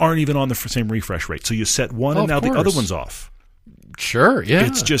that aren't even on the same refresh rate. So you set one and now the other one's off. Sure, yeah.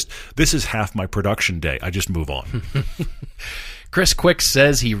 It's just, this is half my production day. I just move on. Chris Quick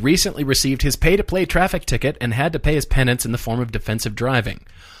says he recently received his pay-to-play traffic ticket and had to pay his penance in the form of defensive driving.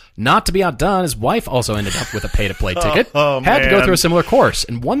 Not to be outdone, his wife also ended up with a pay-to-play ticket, had to go through a similar course.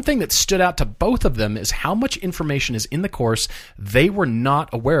 And one thing that stood out to both of them is how much information is in the course they were not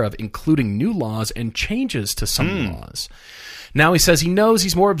aware of, including new laws and changes to some laws. Now he says he knows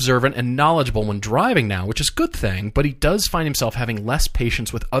he's more observant and knowledgeable when driving now, which is a good thing, but he does find himself having less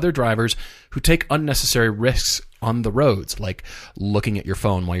patience with other drivers who take unnecessary risks on the roads, like looking at your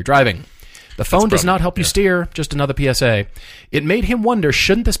phone while you're driving. The phone does not help you steer, just another PSA. It made him wonder,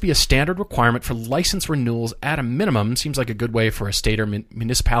 shouldn't this be a standard requirement for license renewals at a minimum? Seems like a good way for a state or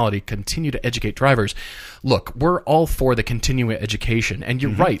municipality to continue to educate drivers. Look, we're all for the continuing education, and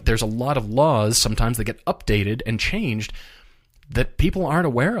you're right, there's a lot of laws sometimes that get updated and changed that people aren't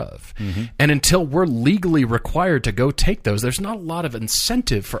aware of. And until we're legally required to go take those, there's not a lot of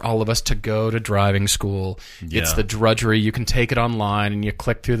incentive for all of us to go to driving school. Yeah. It's the drudgery. You can take it online and you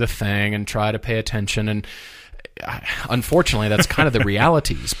click through the thing and try to pay attention. And unfortunately, that's kind of the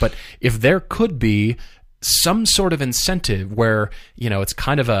realities. But if there could be some sort of incentive where, you know, it's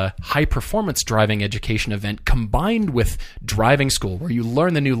kind of a high-performance driving education event combined with driving school where you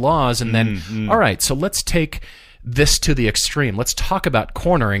learn the new laws and then, all right, so let's take this to the extreme. Let's talk about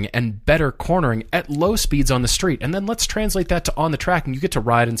cornering and better cornering at low speeds on the street. And then let's translate that to on the track and you get to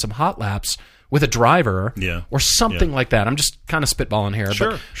ride in some hot laps with a driver or something like that. I'm just kind of spitballing here.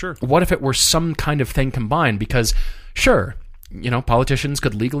 Sure. What if it were some kind of thing combined? Because, sure, you know, politicians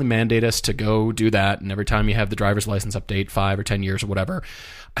could legally mandate us to go do that. And every time you have the driver's license update, 5 or 10 years or whatever,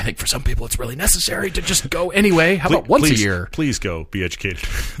 I think for some people it's really necessary to just go anyway. How about once a year? Please go. Be educated.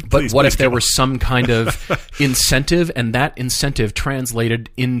 But what if there was some kind of incentive and that incentive translated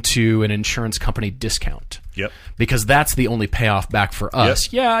into an insurance company discount? Yep. Because that's the only payoff back for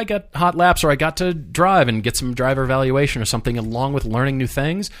us. Yep. Yeah, I got hot laps or I got to drive and get some driver evaluation or something along with learning new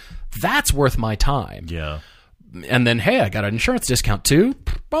things. That's worth my time. Yeah. And then, hey, I got an insurance discount too.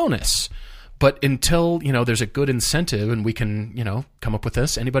 Bonus. But until, you know, there's a good incentive and we can, you know, come up with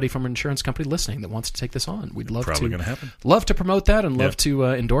this, anybody from an insurance company listening that wants to take this on, we'd love probably going to happen. Love to promote that and love to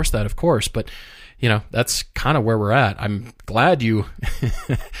endorse that, of course. But, you know, that's kind of where we're at. I'm glad you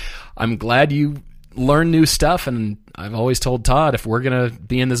learn new stuff. And I've always told Todd, if we're going to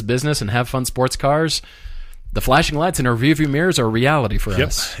be in this business and have fun sports cars, the flashing lights in our rearview mirrors are a reality for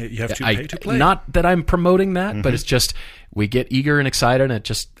us. You have to pay to play. Not that I'm promoting that, but it's just we get eager and excited and it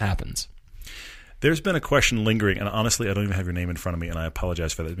just happens. There's been a question lingering, and honestly, I don't even have your name in front of me, and I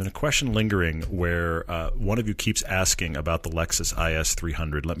apologize for that. There's been a question lingering where one of you keeps asking about the Lexus IS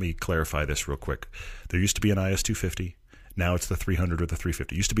 300. Let me clarify this real quick. There used to be an IS 250. Now it's the 300 or the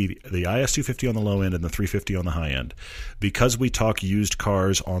 350. It used to be the IS 250 on the low end and the 350 on the high end. Because we talk used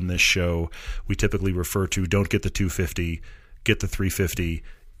cars on this show, we typically refer to don't get the 250, get the 350.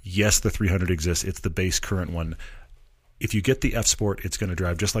 Yes, the 300 exists. It's the base current one. if you get the F Sport, it's going to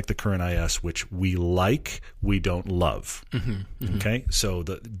drive just like the current IS, which we like, we don't love. Okay, so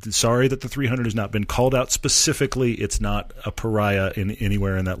sorry that the 300 has not been called out specifically. It's not a pariah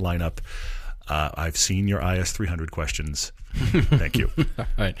anywhere in that lineup. I've seen your IS 300 questions. Thank you. All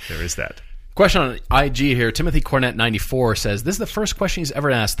right. There is that. Question on IG here. Timothy Cornett 94 says, this is the first question he's ever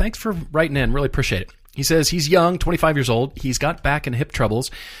asked. Thanks for writing in. Really appreciate it. He says he's young, 25 years old. He's got back and hip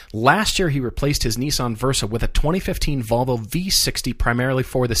troubles. Last year, he replaced his Nissan Versa with a 2015 Volvo V60 primarily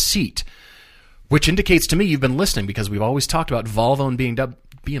for the seat, which indicates to me you've been listening because we've always talked about Volvo and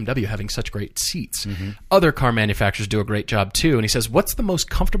BMW having such great seats. Other car manufacturers do a great job too. And he says, what's the most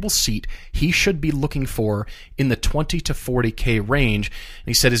comfortable seat he should be looking for in the 20 to 40K range? And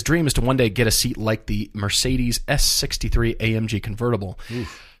he said his dream is to one day get a seat like the Mercedes S63 AMG convertible.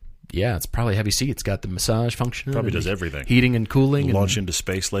 Oof. Yeah, it's probably a heavy seat. It's got the massage function. Probably does everything. Heating and cooling. Launch into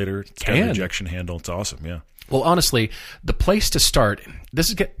space later. It's got an ejection handle. It's awesome, yeah. Well, honestly, the place to start, this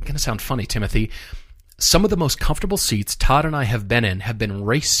is going to sound funny, Timothy. Some of the most comfortable seats Todd and I have been in have been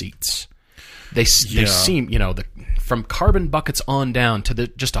race seats. They seem, from carbon buckets on down to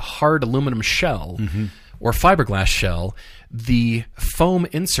just a hard aluminum shell or fiberglass shell, the foam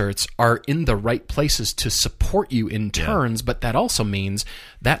inserts are in the right places to support you in turns, but that also means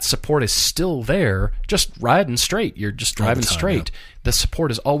that support is still there, just riding straight. You're just driving straight. Yeah. The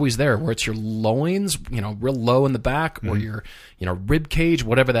support is always there, where it's your loins, real low in the back, or your, rib cage,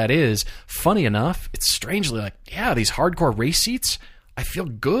 whatever that is. Funny enough, it's strangely like, these hardcore race seats, I feel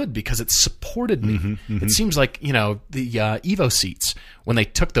good because it supported me. It seems like, the Evo seats, when they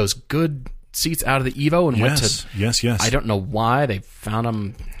took those good seats out of the Evo and went to... Yes. I don't know why. They found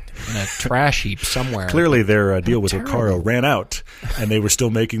them in a trash heap somewhere. Clearly their deal with Recaro ran out, and they were still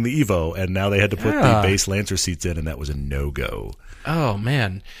making the Evo, and now they had to put the base Lancer seats in, and that was a no-go. Oh,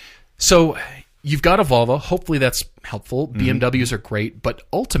 man. So you've got a Volvo. Hopefully that's helpful. BMWs are great, but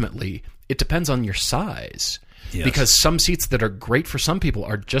ultimately it depends on your size. Yes. Because some seats that are great for some people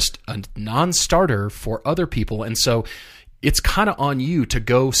are just a non-starter for other people, and so it's kind of on you to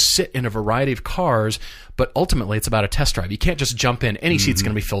go sit in a variety of cars, but ultimately it's about a test drive. You can't just jump in. Any seat's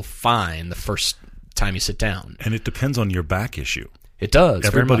going to be filled fine the first time you sit down. And it depends on your back issue. It does.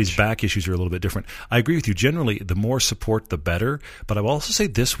 Everybody's back issues are a little bit different. I agree with you. Generally, the more support, the better. But I will also say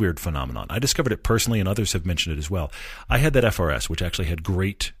this weird phenomenon. I discovered it personally, and others have mentioned it as well. I had that FRS, which actually had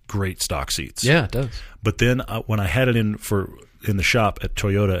great stock seats. Yeah, it does. But then when I had it in the shop at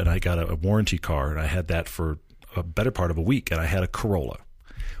Toyota, and I got a warranty car, and I had that for a better part of a week, and I had a Corolla,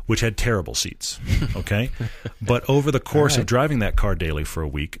 which had terrible seats, okay? But over the course of driving that car daily for a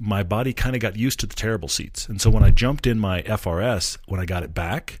week, my body kind of got used to the terrible seats. And so when I jumped in my FRS, when I got it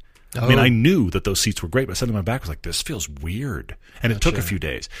back, I knew that those seats were great, but suddenly my back was like, this feels weird. And it took a few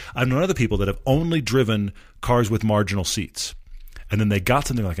days. I've known other people that have only driven cars with marginal seats. And then they got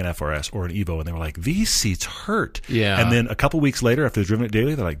something like an FRS or an Evo, and they were like, these seats hurt. Yeah. And then a couple weeks later, after they've driven it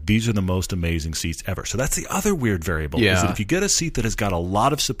daily, they're like, these are the most amazing seats ever. So that's the other weird variable, is that if you get a seat that has got a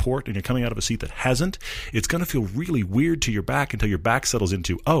lot of support and you're coming out of a seat that hasn't, it's going to feel really weird to your back until your back settles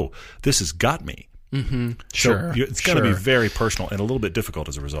into, oh, this has got me. Sure. So it's going to be very personal and a little bit difficult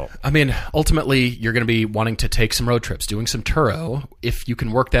as a result. I mean, ultimately, you're going to be wanting to take some road trips, doing some Turo. If you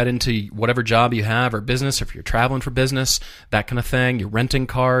can work that into whatever job you have or business, or if you're traveling for business, that kind of thing, you're renting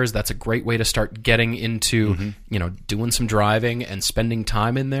cars, that's a great way to start getting into, doing some driving and spending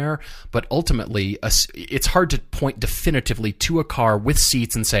time in there. But ultimately, it's hard to point definitively to a car with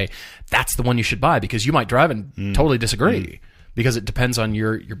seats and say, that's the one you should buy, because you might drive and totally disagree. Because it depends on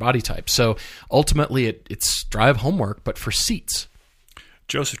your body type. So ultimately, it's drive homework, but for seats.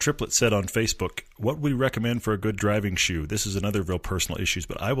 Joseph Triplett said on Facebook, what would we recommend for a good driving shoe? This is another real personal issue,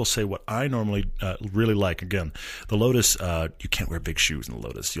 but I will say what I normally really like. Again, the Lotus, you can't wear big shoes in the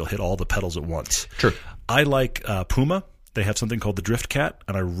Lotus. You'll hit all the pedals at once. True. I like Puma. They have something called the Drift Cat,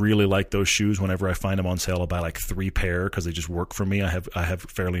 and I really like those shoes. Whenever I find them on sale, I'll buy like 3 pair because they just work for me. I have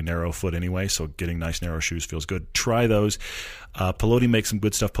fairly narrow foot anyway, so getting nice narrow shoes feels good. Try those. Pelote makes some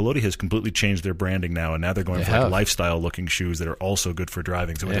good stuff. Pelote has completely changed their branding now, and now they're going for like lifestyle-looking shoes that are also good for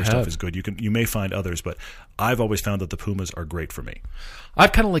driving. So their stuff is good. You may find others, but I've always found that the Pumas are great for me.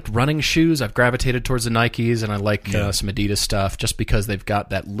 I've kind of liked running shoes. I've gravitated towards the Nikes, and I like some Adidas stuff just because they've got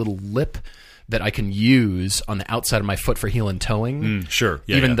that little lip that I can use on the outside of my foot for heel and toeing. Sure.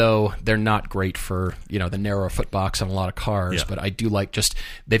 Even though they're not great for, the narrower foot box on a lot of cars, but I do like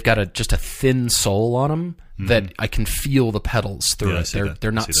they've got just a thin sole on them that I can feel the pedals through it.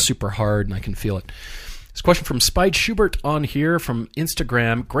 They're not super hard, and I can feel it. This question from Spide Schubert on here from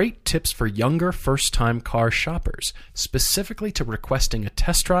Instagram. Great tips for younger first-time car shoppers, specifically to requesting a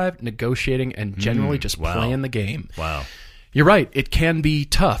test drive, negotiating, and generally just playing the game. Wow. You're right. It can be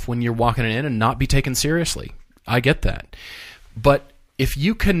tough when you're walking in and not be taken seriously. I get that. But if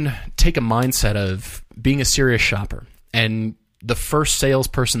you can take a mindset of being a serious shopper and the first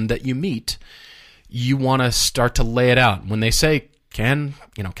salesperson that you meet, you want to start to lay it out. When they say, can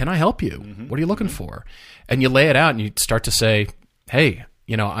I help you? What are you looking for? And you lay it out and you start to say, hey,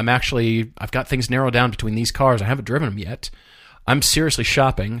 I've got things narrowed down between these cars. I haven't driven them yet. I'm seriously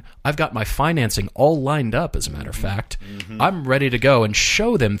shopping. I've got my financing all lined up, as a matter of fact. I'm ready to go, and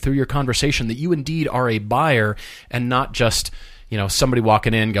show them through your conversation that you indeed are a buyer and not just, somebody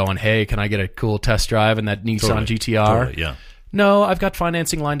walking in going, hey, can I get a cool test drive in that Nissan GTR? Totally, yeah. No, I've got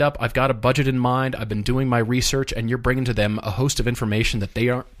financing lined up. I've got a budget in mind. I've been doing my research, and you're bringing to them a host of information that they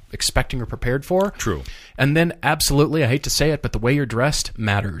aren't expecting or prepared for. True. And then, absolutely, I hate to say it, but the way you're dressed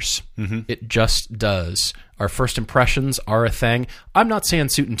matters. It just does. Our first impressions are a thing. I'm not saying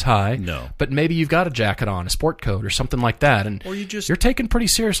suit and tie. No. But maybe you've got a jacket on, a sport coat, or something like that, and you're taken pretty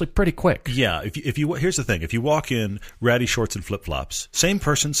seriously pretty quick. Yeah. If you here's the thing: if you walk in ratty shorts and flip flops, same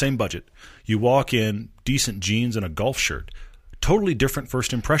person, same budget. You walk in decent jeans and a golf shirt. Totally different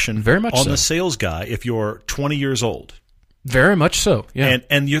first impression. Very much on so. The sales guy if you're 20 years old. Very much so. Yeah.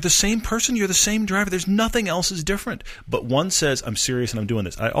 And you're the same person. You're the same driver. There's nothing else is different. But one says, "I'm serious and I'm doing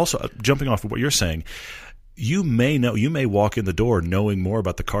this." I also, jumping off of what you're saying, you may walk in the door knowing more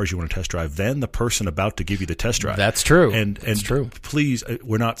about the cars you want to test drive than the person about to give you the test drive. That's true. And That's true. Please,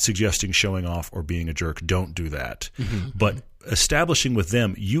 we're not suggesting showing off or being a jerk. Don't do that. But establishing with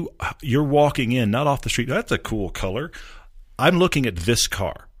them, you're walking in not off the street. That's a cool color. I'm looking at this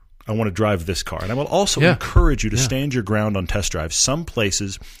car. I want to drive this car. And I will also encourage you to stand your ground on test drives. Some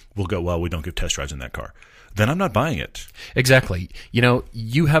places will go, well, we don't give test drives in that car. Then I'm not buying it. Exactly.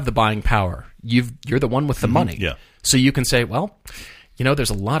 You have the buying power. You're the one with the money. Yeah. So you can say, well, there's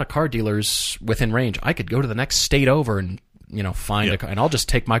a lot of car dealers within range. I could go to the next state over and, find a car. And I'll just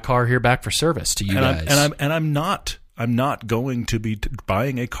take my car here back for service to you guys. I'm not going to be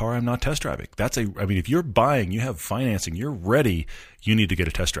buying a car I'm not test driving. If you're buying, you have financing, you're ready, you need to get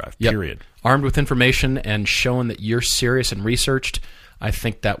a test drive, period. Armed with information and showing that you're serious and researched, I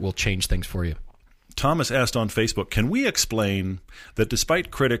think that will change things for you. Thomas asked on Facebook, can we explain that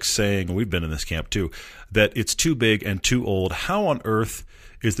despite critics saying, and we've been in this camp too, that it's too big and too old, how on earth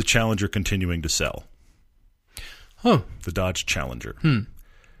is the Challenger continuing to sell? The Dodge Challenger.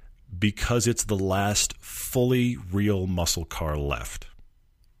 Because it's the last fully real muscle car left.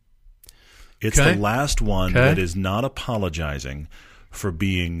 It's the last one that is not apologizing for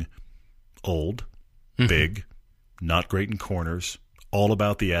being old, big, not great in corners, all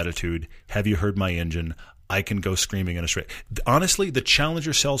about the attitude. Have you heard my engine? I can go screaming in a straight. Honestly, the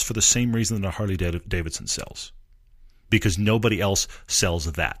Challenger sells for the same reason that a Harley Davidson sells. Because nobody else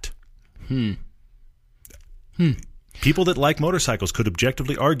sells that. People that like motorcycles could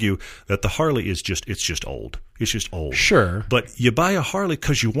objectively argue that the Harley is just old. It's just old. Sure. But you buy a Harley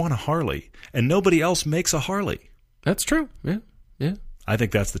because you want a Harley, and nobody else makes a Harley. That's true. Yeah. I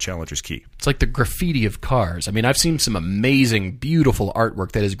think that's the Challenger's key. It's like the graffiti of cars. I mean, I've seen some amazing, beautiful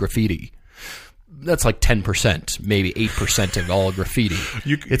artwork that is graffiti. That's like 10%, maybe 8% of all graffiti.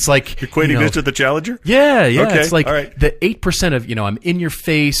 It's like you're equating this to the Challenger? Yeah. Okay, it's like all right. The 8% of, I'm in your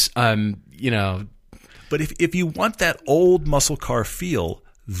face, But if you want that old muscle car feel,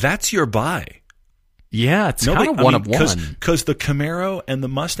 that's your buy. Yeah, it's kind of one of one. Because the Camaro and the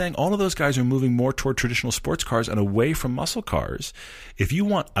Mustang, all of those guys are moving more toward traditional sports cars and away from muscle cars. If you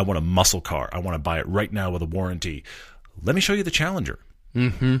want, I want a muscle car. I want to buy it right now with a warranty. Let me show you the Challenger.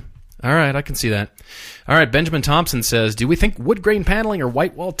 All right, I can see that. All right, Benjamin Thompson says, do we think wood grain paneling or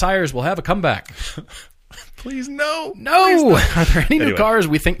white wall tires will have a comeback? Please, no. No. Please, no. Are there any new cars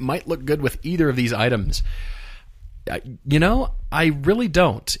we think might look good with either of these items? I really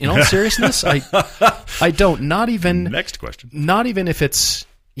don't. In all seriousness, I don't. Not even. Next question. Not even if it's,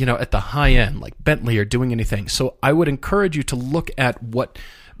 at the high end, like Bentley or doing anything. So I would encourage you to look at what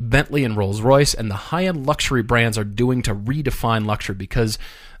Bentley and Rolls-Royce and the high-end luxury brands are doing to redefine luxury, because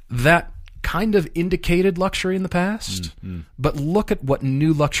that kind of indicated luxury in the past. But look at what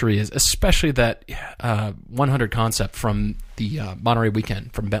new luxury is, especially that 100 concept from the Monterey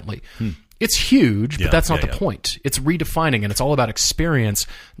weekend from Bentley. It's huge, but that's not the point. It's redefining, and it's all about experience,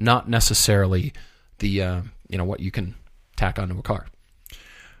 not necessarily the what you can tack onto a car.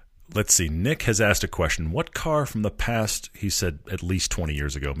 Let's see. Nick has asked a question. What car from the past, he said at least 20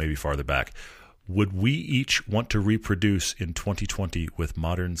 years ago, maybe farther back, would we each want to reproduce in 2020 with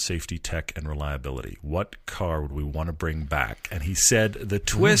modern safety tech and reliability? What car would we want to bring back? And he said the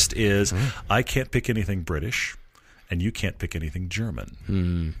twist is I can't pick anything British and you can't pick anything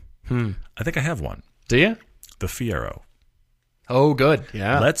German. I think I have one. Do you? The Fiero. Oh, good.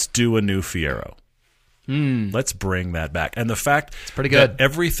 Yeah. Let's do a new Fiero. Let's bring that back. And the fact it's pretty good. That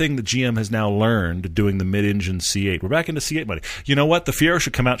everything that GM has now learned doing the mid-engine C8, we're back into C8 money. You know what? The Fiero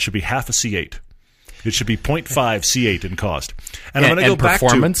should come out, should be half a C8. It should be 0.5 C8 in cost. And I'm going to go back to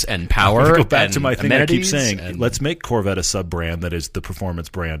performance and power. I'm going to go back to my thing I keep saying. And let's make Corvette a sub-brand that is the performance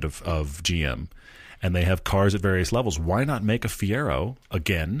brand of GM. And they have cars at various levels. Why not make a Fiero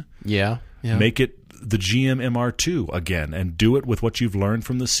again? Yeah. Make it the GM MR2 again and do it with what you've learned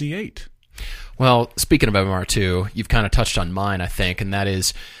from the C8. Well, speaking of MR2, you've kind of touched on mine, I think, and that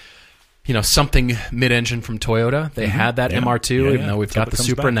is, something mid-engine from Toyota. They had that MR2, even though we've got the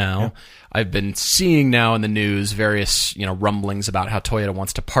Supra now. Yeah. I've been seeing now in the news various, rumblings about how Toyota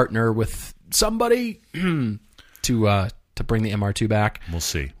wants to partner with somebody to bring the MR2 back.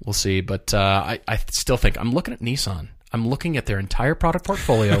 We'll see. But I still think I'm looking at Nissan. I'm looking at their entire product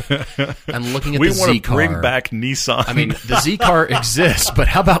portfolio. I'm looking at the Z car. We want to bring back Nissan. I mean, the Z car exists, but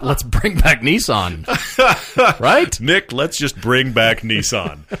how about let's bring back Nissan? Right? Nick, let's just bring back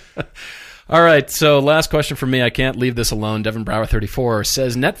Nissan. All right, so last question from me. I can't leave this alone. Devin Brower 34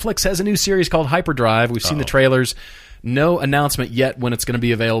 says, Netflix has a new series called Hyperdrive. We've seen the trailers. No announcement yet when it's going to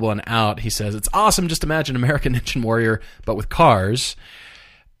be available and out. He says, it's awesome. Just imagine American Ninja Warrior, but with cars.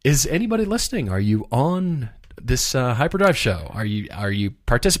 Is anybody listening? Are you on this Hyperdrive show? Are you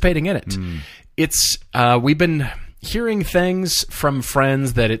participating in it? It's we've been hearing things from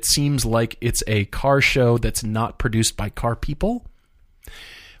friends that it seems like it's a car show that's not produced by car people,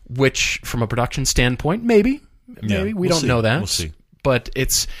 which from a production standpoint, maybe we don't know that. We'll see. But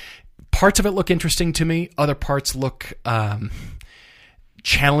it's parts of it look interesting to me. Other parts look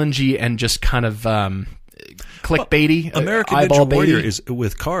challenging and just kind of clickbaity. American Ninja Warrior is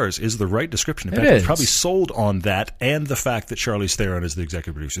with cars is the right description. In fact, it's probably sold on that and the fact that Charlize Theron is the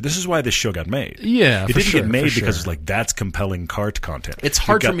executive producer. This is why this show got made. Yeah, it didn't get made because it's like that's compelling car content. It's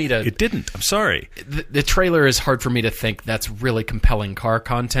hard for me to. It didn't. I'm sorry. The trailer is hard for me to think that's really compelling car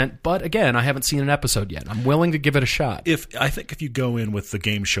content. But again, I haven't seen an episode yet. I'm willing to give it a shot. I think if you go in with the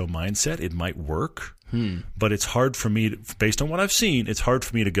game show mindset, it might work. But it's hard for me, based on what I've seen, it's hard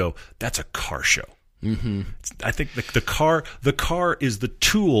for me to go, that's a car show. I think the car is the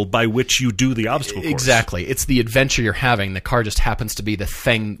tool by which you do the obstacle course. Exactly. It's the adventure you're having. The car just happens to be the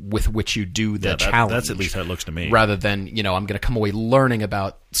thing with which you do the challenge. That's at least how it looks to me. Rather than, I'm going to come away learning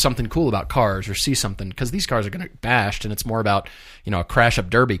about something cool about cars or see something, because these cars are going to get bashed, and it's more about, a crash-up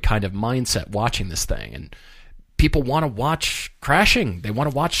derby kind of mindset watching this thing. And people want to watch crashing. They want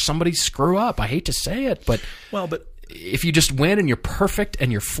to watch somebody screw up. I hate to say it, but if you just win and you're perfect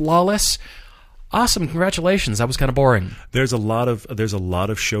and you're flawless, awesome, congratulations. That was kind of boring. There's a lot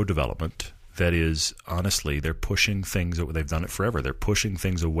of show development that is, honestly, they're pushing things. They've done it forever. They're pushing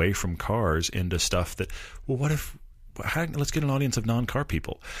things away from cars into stuff that, let's get an audience of non-car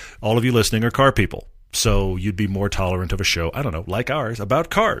people. All of you listening are car people. So you'd be more tolerant of a show, I don't know, like ours, about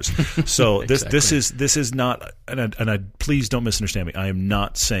cars. So Exactly. this is not, and I please don't misunderstand me. I am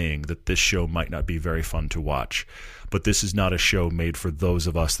not saying that this show might not be very fun to watch, but this is not a show made for those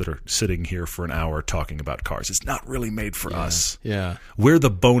of us that are sitting here for an hour talking about cars. It's not really made for us. Yeah, we're the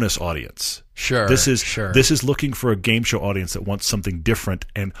bonus audience. Sure. This is looking for a game show audience that wants something different.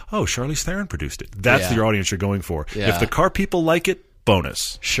 And Charlize Theron produced it. That's your audience you're going for. Yeah. If the car people like it,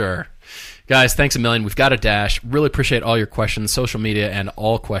 bonus. Sure. Guys, thanks a million. We've got a dash. Really appreciate all your questions, social media, and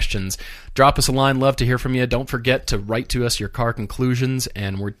all questions. Drop us a line. Love to hear from you. Don't forget to write to us your car conclusions,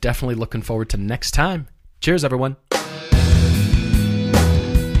 and we're definitely looking forward to next time. Cheers, everyone.